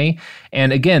Germany.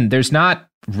 And again, there's not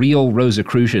real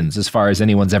Rosicrucians as far as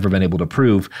anyone's ever been able to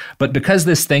prove. But because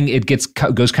this thing,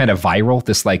 goes kind of viral,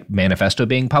 this like manifesto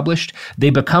being published,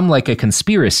 they become like a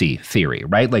conspiracy theory,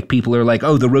 right? Like people are like,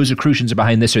 oh, the Rosicrucians are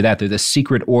behind this or that. They're this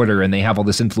secret order and they have all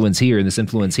this influence here and this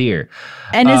influence here.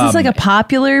 And is this like a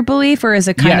popular belief or is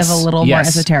it kind of a little more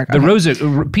esoteric?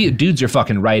 The dudes are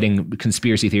fucking writing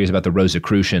conspiracy theories about the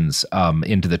Rosicrucians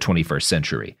into the 21st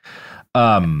century.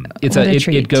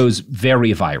 It goes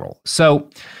very viral. So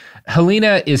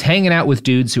Helena is hanging out with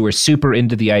dudes who are super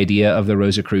into the idea of the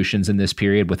Rosicrucians in this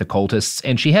period with occultists,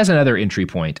 and she has another entry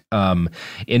point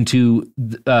into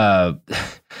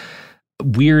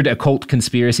weird occult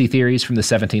conspiracy theories from the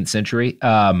 17th century.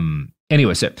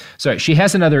 Anyway, so she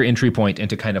has another entry point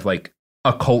into kind of like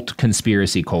occult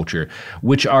conspiracy culture,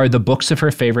 which are the books of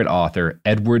her favorite author,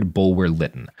 Edward Bulwer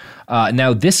Lytton.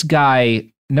 Now, this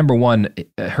guy, number one,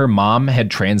 her mom had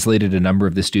translated a number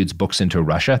of this dude's books into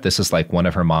Russia. This is like one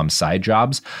of her mom's side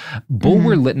jobs.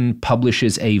 Bulwer Lytton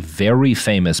publishes a very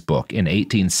famous book in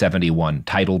 1871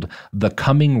 titled The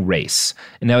Coming Race.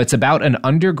 Now, it's about an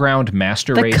underground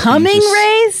master race. The Coming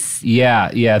Race? Yeah,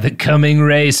 The Coming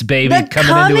Race, baby.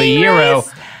 Coming into a Euro.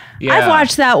 Yeah. I've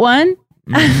watched that one.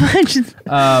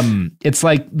 It's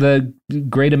like the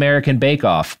Great American Bake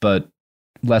Off, but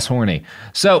less horny.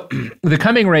 So The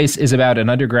Coming Race is about an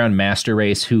underground master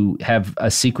race who have a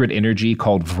secret energy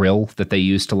called Vril that they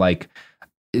use to like,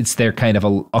 it's their kind of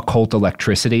occult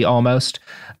electricity almost.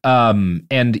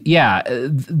 And yeah,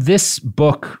 this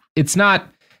book, it's not,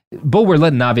 Bulwer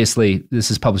Lytton, obviously,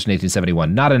 this is published in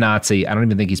 1871, not a Nazi. I don't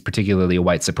even think he's particularly a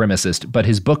white supremacist, but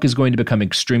his book is going to become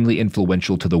extremely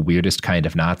influential to the weirdest kind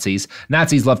of Nazis.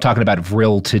 Nazis love talking about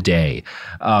Vril today,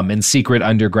 and secret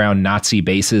underground Nazi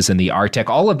bases in the Arctic.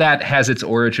 All of that has its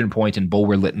origin point in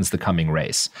Bulwer Lytton's The Coming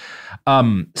Race.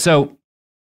 So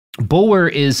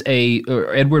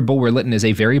Edward Bulwer Lytton is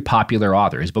a very popular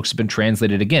author. His books have been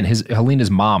translated again.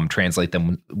 Helena's mom translates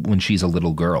them when she's a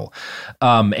little girl.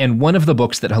 And one of the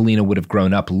books that Helena would have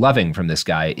grown up loving from this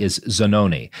guy is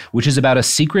Zanoni, which is about a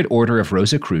secret order of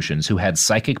Rosicrucians who had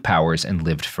psychic powers and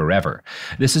lived forever.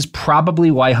 This is probably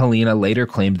why Helena later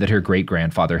claimed that her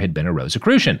great-grandfather had been a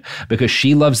Rosicrucian, because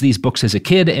she loves these books as a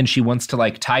kid and she wants to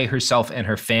like tie herself and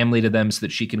her family to them so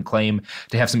that she can claim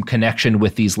to have some connection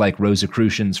with these like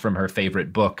Rosicrucians from her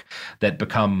favorite book that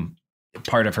become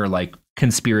part of her like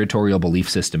conspiratorial belief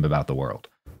system about the world.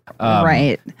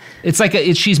 Right. It's like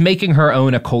she's making her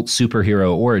own occult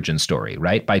superhero origin story,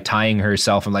 right? By tying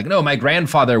herself and like, no, my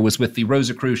grandfather was with the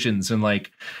Rosicrucians, and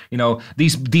like, you know,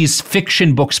 these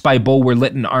fiction books by Bulwer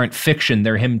Lytton aren't fiction.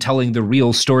 They're him telling the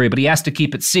real story, but he has to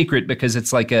keep it secret because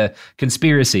it's like a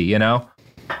conspiracy, you know?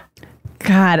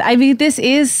 God, I mean, this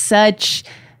is such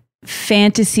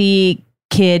fantasy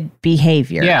kid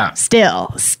behavior. Yeah. Still.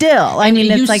 I mean,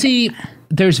 it's like, see,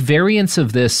 there's variants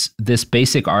of this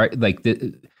basic art, like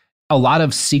a lot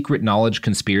of secret knowledge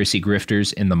conspiracy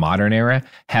grifters in the modern era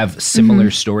have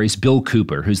similar stories. Bill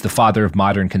Cooper, who's the father of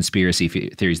modern conspiracy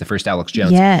theories, the first Alex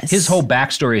Jones. Yes. His whole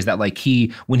backstory is that like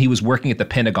when he was working at the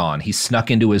Pentagon, he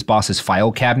snuck into his boss's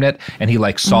file cabinet and he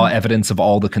like saw evidence of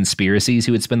all the conspiracies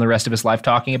he would spend the rest of his life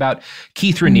talking about.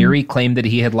 Keith Raniere claimed that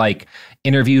he had like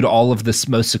interviewed all of the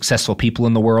most successful people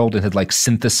in the world and had like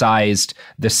synthesized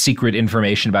the secret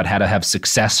information about how to have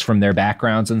success from their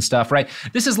backgrounds and stuff, right?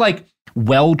 This is like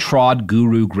well-trod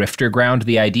guru grifter ground.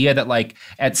 The idea that like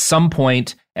at some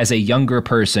point as a younger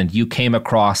person, you came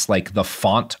across like the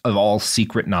font of all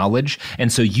secret knowledge.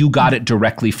 And so you got it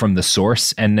directly from the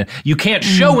source and you can't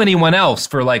show anyone else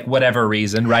for like whatever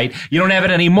reason, right? You don't have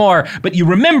it anymore, but you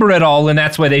remember it all. And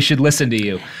that's why they should listen to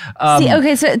you.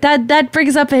 So that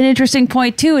brings up an interesting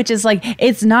point too, which is like,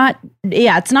 it's not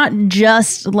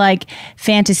just like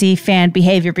fantasy fan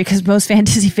behavior, because most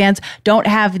fantasy fans don't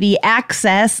have the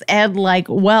access and like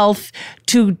wealth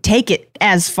to take it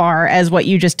as far as what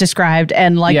you just described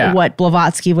and like what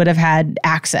Blavatsky would have had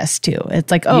access to.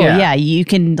 It's like, you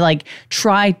can like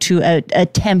try to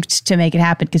attempt to make it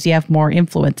happen because you have more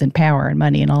influence and power and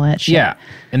money and all that shit. Yeah.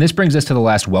 And this brings us to the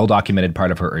last well-documented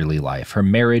part of her early life, her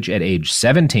marriage at age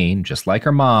 17, just like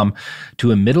her mom,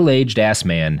 to a middle-aged ass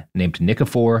man named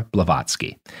Nikifor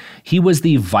Blavatsky. He was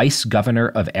the vice governor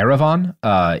of Yerevan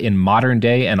in modern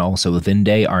day and also then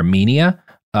day Armenia.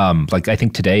 Like I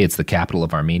think today it's the capital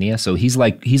of Armenia. So he's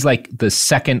like the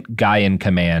second guy in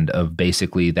command of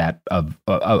basically that of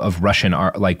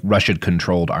Russian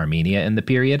controlled Armenia in the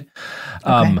period.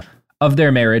 Of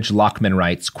their marriage, Lachman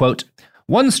writes, quote,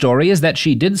 "One story is that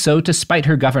she did so to spite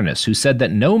her governess, who said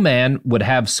that no man would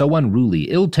have so unruly,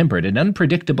 ill-tempered, and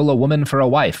unpredictable a woman for a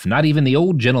wife, not even the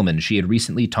old gentleman she had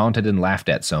recently taunted and laughed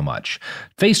at so much.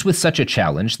 Faced with such a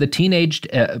challenge, the teenaged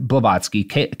Blavatsky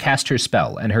cast her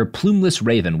spell, and her plumeless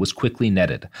raven was quickly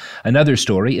netted. Another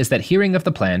story is that hearing of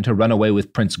the plan to run away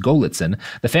with Prince Golitsyn,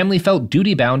 the family felt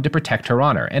duty-bound to protect her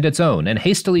honor and its own, and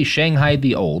hastily shanghaied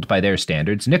the old, by their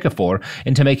standards, Nikifor,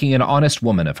 into making an honest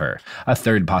woman of her. A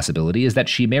third possibility is that that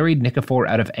she married Nikifor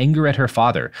out of anger at her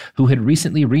father, who had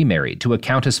recently remarried to a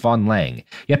Countess von Lang.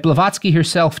 Yet Blavatsky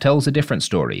herself tells a different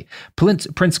story. Prince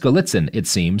Golitsyn, it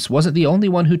seems, wasn't the only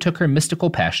one who took her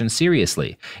mystical passion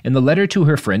seriously. In the letter to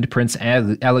her friend Prince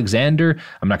Alexander,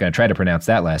 I'm not going to try to pronounce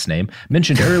that last name,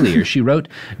 mentioned earlier, she wrote,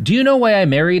 "Do you know why I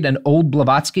married an old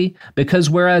Blavatsky?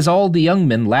 Because whereas all the young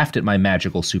men laughed at my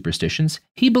magical superstitions,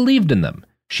 he believed in them.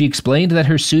 She explained that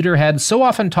her suitor had so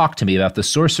often talked to me about the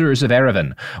sorcerers of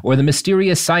Erevan, or the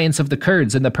mysterious science of the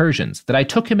Kurds and the Persians, that I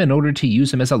took him in order to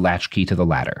use him as a latchkey to the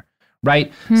latter."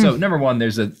 Right? So, number one,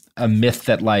 there's a myth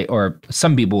that, like, or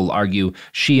some people will argue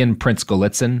she and Prince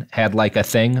Golitsyn had, like, a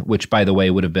thing, which, by the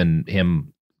way, would have been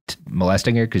him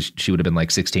molesting her because she would have been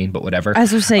like 16, but whatever. I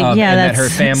was going to say, yeah, and that's that her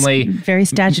family very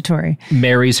statutory.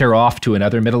 Marries her off to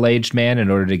another middle-aged man in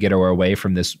order to get her away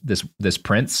from this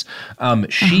prince.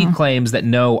 She claims that,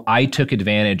 no, I took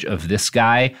advantage of this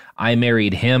guy. I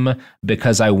married him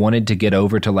because I wanted to get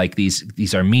over to like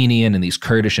these Armenian and these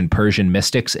Kurdish and Persian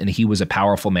mystics, and he was a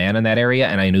powerful man in that area,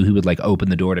 and I knew he would like open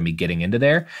the door to me getting into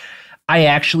there. I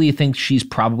actually think she's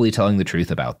probably telling the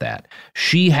truth about that.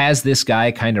 She has this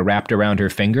guy kind of wrapped around her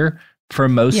finger for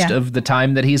most of the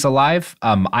time that he's alive.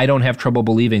 I don't have trouble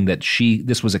believing that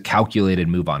this was a calculated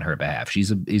move on her behalf.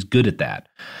 She's good at that.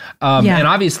 And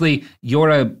obviously, you're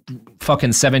a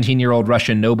fucking 17-year-old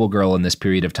Russian noble girl in this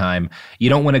period of time. You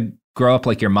don't want to grow up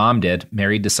like your mom did,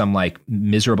 married to some like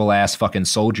miserable ass fucking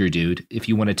soldier dude. If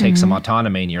you want to take some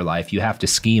autonomy in your life, you have to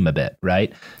scheme a bit,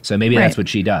 right? So maybe that's what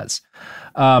she does.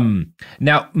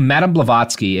 Now, Madame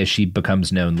Blavatsky, as she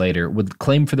becomes known later, would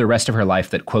claim for the rest of her life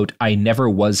that, quote, "I never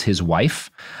was his wife,"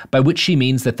 by which she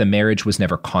means that the marriage was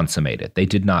never consummated. They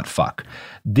did not fuck.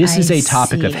 This is a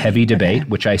topic of heavy debate,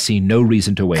 which I see no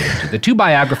reason to wade into. The two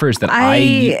biographers that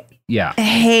I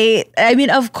hate. I mean,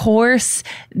 of course,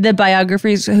 the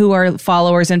biographers who are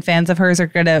followers and fans of hers are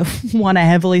going to want to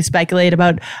heavily speculate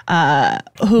about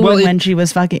when she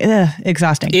was fucking.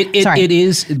 Exhausting. Sorry. It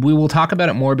is. We will talk about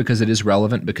it more because it is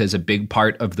relevant, because a big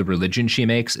part of the religion she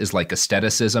makes is like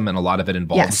aestheticism, and a lot of it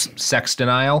involves sex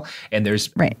denial. And there's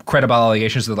credible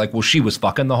allegations that like, well, she was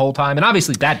fucking the whole time. And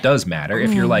obviously that does matter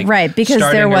if you're like, because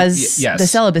there was the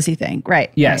celibacy thing.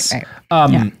 Right. Yes.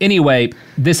 Right. Anyway,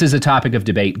 this is a topic of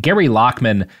debate. Gary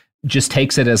Lachman just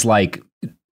takes it as like,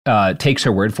 takes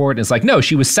her word for it and is like, no,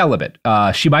 she was celibate.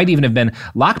 She might even have been,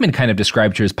 Lachman kind of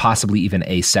described her as possibly even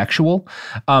asexual.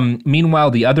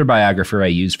 Meanwhile, the other biographer I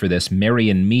used for this,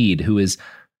 Marion Mead, who is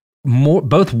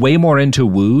both way more into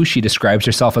woo. She describes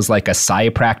herself as like a psi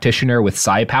practitioner with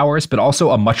psi powers, but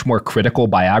also a much more critical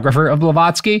biographer of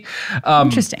Blavatsky.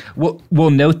 Interesting.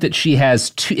 We'll note that she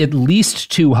has at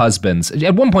least two husbands.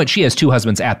 At one point, she has two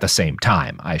husbands at the same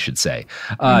time, I should say.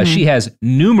 She has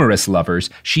numerous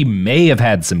lovers. She may have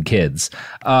had some kids.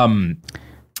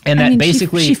 And that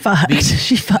basically she fucked.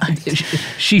 She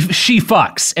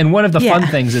fucks. And one of the fun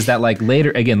things is that like later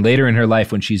in her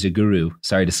life when she's a guru,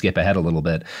 sorry to skip ahead a little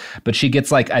bit, but she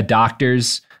gets like a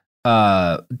doctor's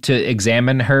to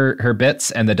examine her bits,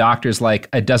 and the doctor's like,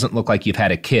 it doesn't look like you've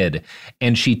had a kid.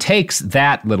 And she takes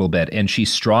that little bit and she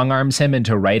strong arms him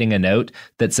into writing a note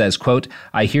that says, quote,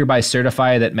 "I hereby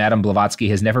certify that Madame Blavatsky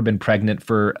has never been pregnant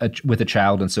with a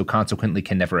child, and so consequently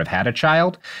can never have had a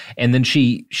child." And then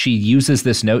she uses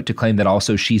this note to claim that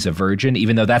also she's a virgin,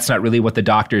 even though that's not really what the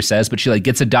doctor says, but she like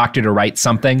gets a doctor to write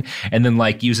something and then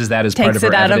like uses that as part of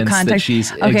her evidence that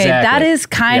she's that is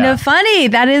kind of funny.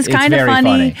 That is kind of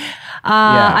funny.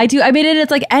 I do. I mean, it's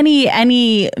like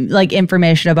any like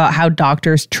information about how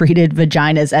doctors treated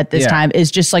vaginas at this time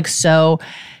is just like so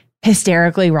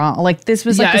hysterically wrong. Like this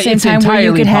was like the same time where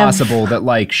you could have. It's entirely possible that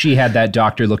like she had that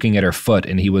doctor looking at her foot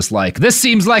and he was like, "This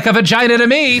seems like a vagina to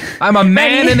me. I'm a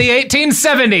man in the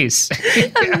 1870s."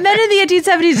 Men in the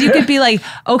 1870s, you could be like,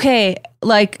 okay,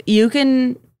 like you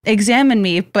can examine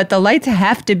me, but the lights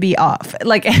have to be off.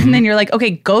 Like, and then you're like, okay,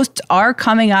 ghosts are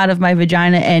coming out of my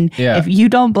vagina, and if you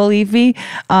don't believe me,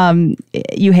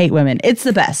 you hate women. It's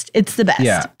the best. It's the best.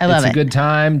 Yeah, I love it. It's a good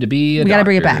time to be a we gotta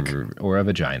bring it doctor back. or a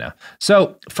vagina.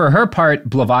 So for her part,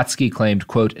 Blavatsky claimed,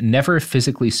 quote, "Never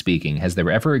physically speaking has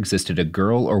there ever existed a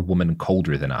girl or woman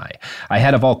colder than I. I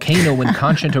had a volcano in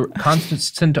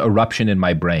constant eruption in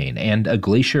my brain, and a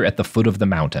glacier at the foot of the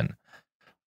mountain."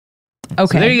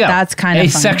 Okay, so there you go. That's kind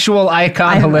of sexual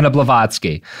icon, Helena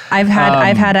Blavatsky. I've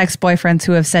had ex-boyfriends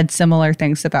who have said similar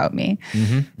things about me.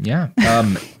 Yeah.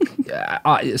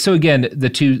 So again, the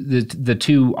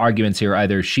two arguments here,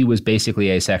 either she was basically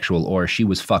asexual or she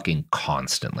was fucking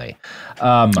constantly.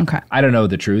 I don't know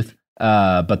the truth.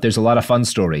 But there's a lot of fun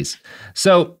stories.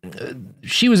 So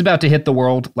she was about to hit the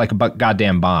world like a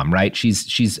goddamn bomb, right?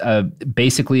 She's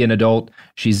basically an adult.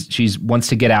 She's wants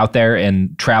to get out there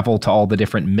and travel to all the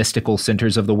different mystical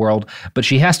centers of the world. But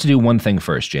she has to do one thing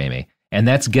first, Jamie. And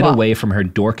that's get away from her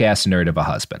dork-ass nerd of a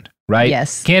husband, right?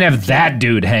 Yes. Can't have that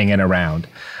dude hanging around.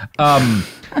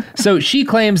 So she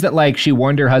claims that, like, she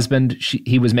warned her husband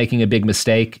he was making a big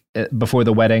mistake before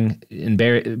the wedding and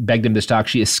begged him to stop.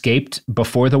 She escaped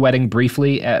before the wedding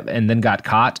briefly and then got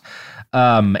caught.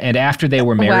 And after they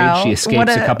were married, she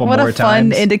escapes a couple more times. What a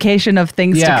fun indication of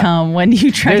things to come when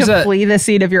you try to flee the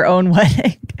scene of your own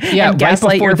wedding and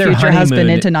gaslight your future husband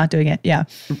into not doing it. Yeah.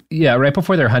 Yeah, right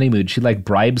before their honeymoon, she like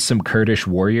bribes some Kurdish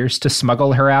warriors to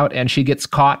smuggle her out, and she gets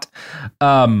caught.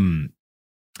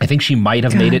 I think she might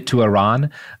have made it to Iran.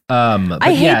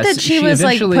 I hate that she was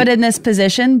like put in this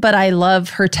position, but I love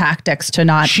her tactics to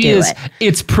not do it.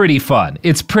 It's pretty fun.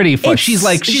 She's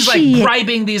like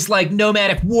bribing these like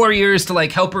nomadic warriors to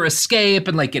like help her escape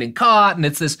and like getting caught. And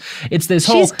it's this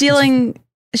whole.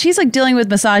 She's like dealing with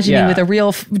misogyny with a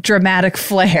real dramatic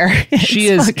flair. She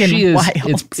is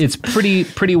wild. It's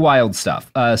pretty wild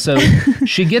stuff. So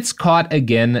she gets caught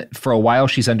again. For a while,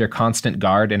 she's under constant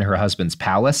guard in her husband's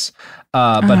palace.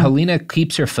 But Helena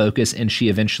keeps her focus, and she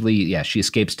eventually, she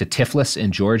escapes to Tiflis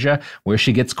in Georgia, where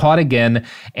she gets caught again.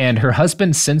 And her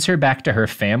husband sends her back to her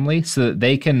family so that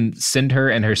they can send her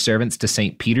and her servants to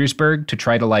St. Petersburg to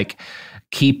try to like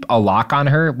keep a lock on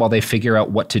her while they figure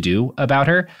out what to do about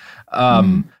her.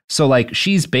 So like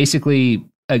she's basically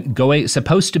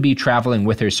supposed to be traveling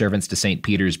with her servants to St.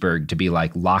 Petersburg to be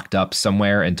like locked up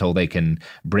somewhere until they can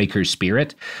break her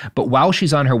spirit. But while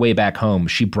she's on her way back home,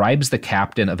 she bribes the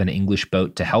captain of an English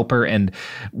boat to help her. And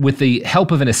with the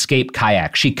help of an escape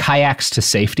kayak, she kayaks to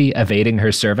safety, evading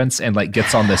her servants, and like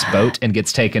gets on this boat and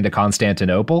gets taken to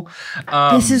Constantinople.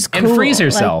 This is cool. And frees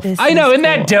herself. Like, I know, isn't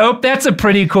that dope? That's a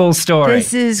pretty cool story.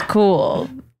 This is cool.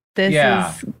 This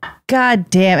is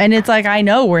goddamn. And it's like, I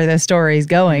know where the story is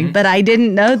going, but I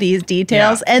didn't know these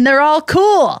details, and they're all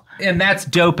cool. And that's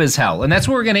dope as hell. And that's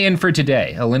where we're going to end for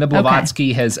today. Helena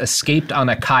Blavatsky has escaped on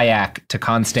a kayak to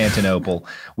Constantinople,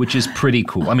 which is pretty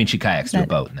cool. I mean, she kayaks to a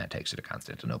boat, and that takes her to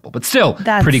Constantinople. But still,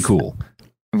 pretty cool.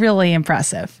 Really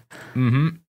impressive.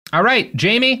 Mm-hmm. All right,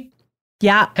 Jamie?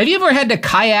 Yeah? Have you ever had to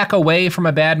kayak away from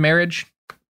a bad marriage?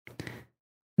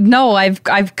 No, I've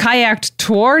kayaked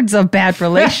towards a bad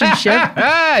relationship.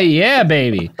 Yeah,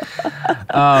 baby.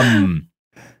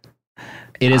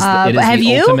 It is have the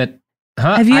you? Ultimate.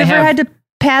 Huh? Have you ever had to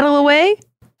paddle away?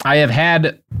 I've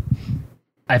had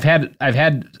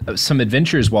some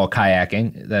adventures while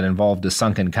kayaking that involved a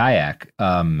sunken kayak,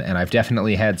 and I've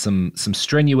definitely had some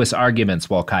strenuous arguments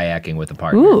while kayaking with a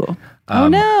partner. Ooh. Oh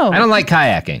no! I don't like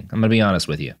kayaking. I'm gonna be honest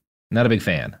with you. Not a big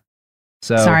fan.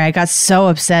 So, sorry, I got so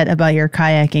upset about your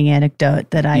kayaking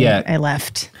anecdote that I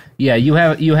left. Yeah, you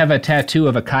have a tattoo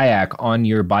of a kayak on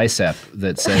your bicep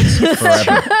that says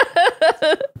forever.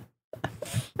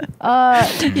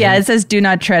 Yeah, it says "Do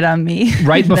not tread on me."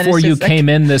 Right before you came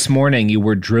in this morning, you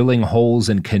were drilling holes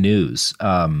in canoes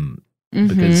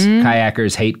because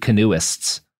kayakers hate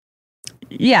canoeists.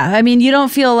 Yeah, I mean, you don't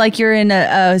feel like you're in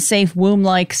a safe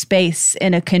womb-like space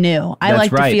in a canoe. I like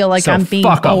to feel like I'm being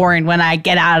born when I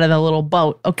get out of the little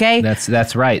boat, okay?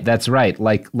 That's right.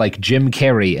 Like Jim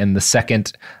Carrey in the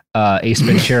second Ace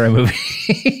Ventura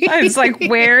movie. I was like,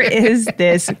 where is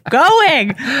this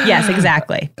going? Yes,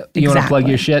 exactly. You want to plug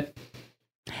your shit?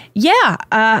 Yeah,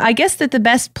 I guess that the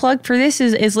best plug for this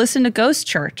is listen to Ghost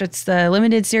Church. It's the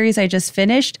limited series I just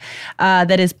finished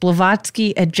that is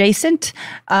Blavatsky adjacent,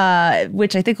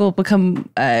 which I think will become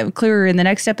clearer in the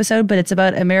next episode, but it's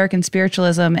about American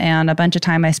spiritualism and a bunch of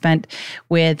time I spent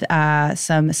with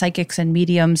some psychics and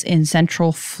mediums in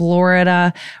Central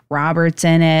Florida. Robert's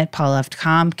in it, Paul F.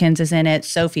 Tompkins is in it,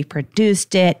 Sophie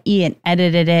produced it, Ian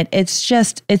edited it. It's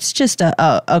just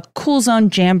a cool zone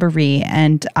jamboree,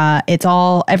 and it's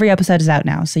all every episode is out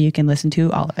now, so you can listen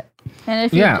to all of it.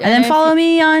 And and then follow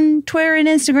me on Twitter and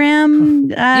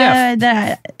Instagram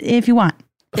if you want.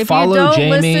 If you don't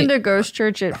listen to Ghost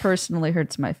Church, it personally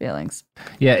hurts my feelings.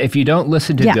 Yeah, if you don't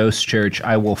listen to Ghost Church,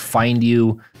 I will find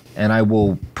you and I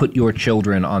will put your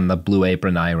children on the Blue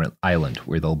Apron Island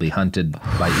where they'll be hunted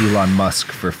by Elon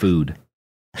Musk for food.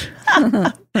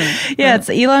 Yeah, it's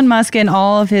Elon Musk and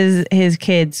all of his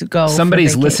kids go.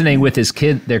 Somebody's listening with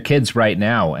their kids right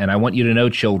now, and I want you to know,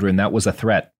 children, that was a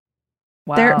threat.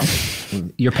 Wow.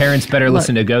 Your parents better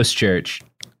listen to Ghost Church.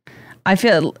 I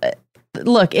feel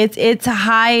look, it's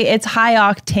high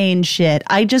octane shit.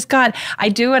 I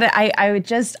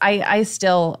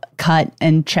still cut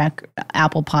and check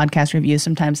Apple Podcast reviews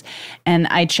sometimes, and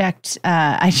I checked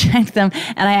them,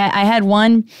 and I had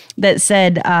one that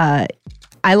said,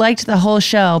 I liked the whole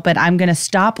show, but I'm going to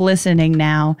stop listening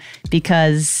now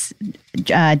because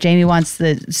Jamie wants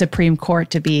the Supreme Court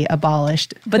to be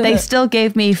abolished. But they still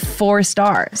gave me 4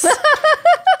 stars.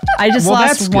 I just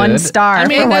lost 1 star. I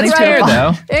mean, for that's wanting fair, to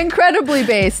though. Incredibly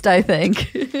based, I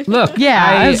think. Look, yeah,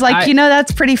 I was like,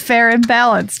 that's pretty fair and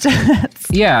balanced.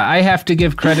 Yeah, I have to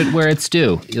give credit where it's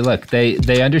due. Look,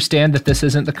 they understand that this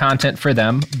isn't the content for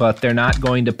them, but they're not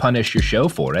going to punish your show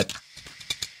for it.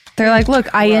 They're like, look,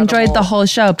 I enjoyed the whole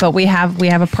show, but we have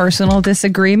a personal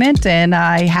disagreement, and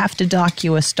I have to dock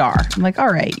you a star. I'm like, all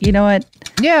right, you know what?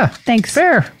 Yeah, thanks.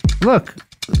 Fair. Look,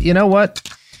 you know what?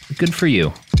 Good for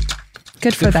you.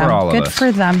 Good for them. For all of Good us.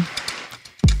 for them.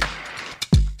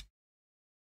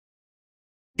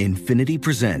 Infiniti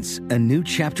presents a new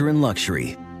chapter in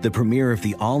luxury, the premiere of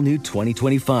the all-new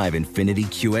 2025 Infiniti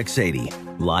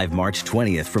QX80, live March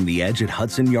 20th from the Edge at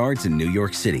Hudson Yards in New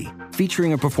York City,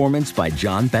 featuring a performance by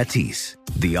John Batiste.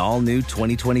 The all-new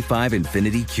 2025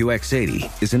 Infiniti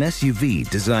QX80 is an SUV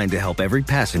designed to help every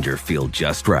passenger feel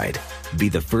just right. Be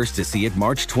the first to see it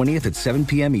March 20th at 7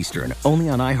 p.m. Eastern, only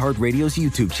on iHeartRadio's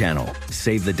YouTube channel.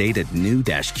 Save the date at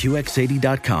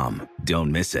new-QX80.com.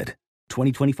 Don't miss it.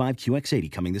 2025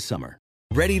 QX80 coming this summer.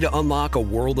 Ready to unlock a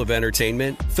world of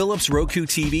entertainment? Philips Roku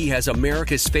TV has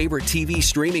America's favorite TV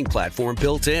streaming platform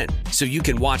built in. So you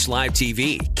can watch live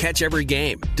TV, catch every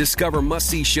game, discover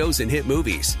must-see shows and hit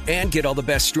movies, and get all the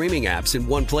best streaming apps in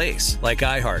one place. Like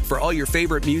iHeart for all your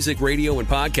favorite music, radio, and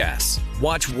podcasts.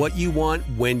 Watch what you want,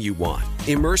 when you want.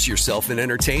 Immerse yourself in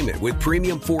entertainment with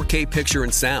premium 4K picture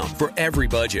and sound for every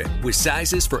budget, with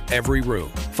sizes for every room.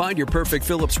 Find your perfect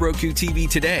Philips Roku TV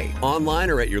today, online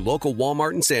or at your local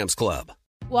Walmart and Sam's Club.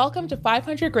 Welcome to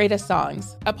 500 Greatest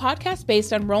Songs, a podcast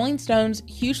based on Rolling Stone's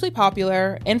hugely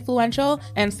popular, influential,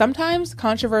 and sometimes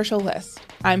controversial list.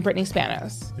 I'm Brittany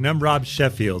Spanos. And I'm Rob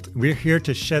Sheffield. We're here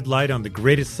to shed light on the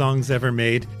greatest songs ever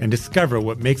made and discover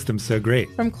what makes them so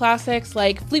great. From classics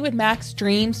like Fleetwood Mac's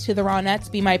Dreams to the Ronettes'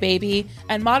 Be My Baby,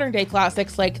 and modern-day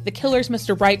classics like The Killer's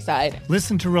Mr. Brightside.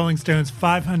 Listen to Rolling Stone's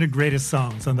 500 Greatest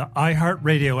Songs on the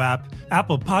iHeartRadio app,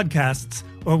 Apple Podcasts,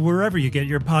 or wherever you get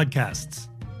your podcasts.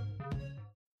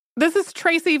 This is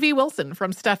Tracy V. Wilson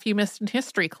from Stuff You Missed in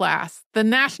History class. The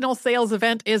national sales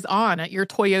event is on at your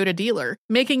Toyota dealer,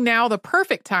 making now the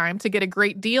perfect time to get a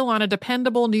great deal on a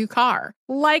dependable new car.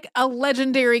 Like a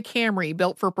legendary Camry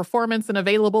built for performance and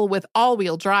available with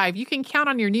all-wheel drive, you can count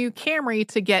on your new Camry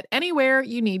to get anywhere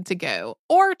you need to go.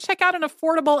 Or check out an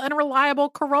affordable and reliable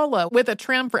Corolla with a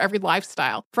trim for every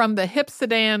lifestyle. From the hip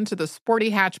sedan to the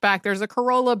sporty hatchback, there's a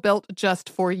Corolla built just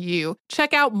for you.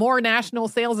 Check out more national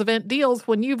sales event deals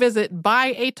when you visit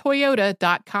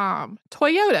buyatoyota.com.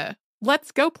 Toyota,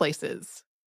 let's go places.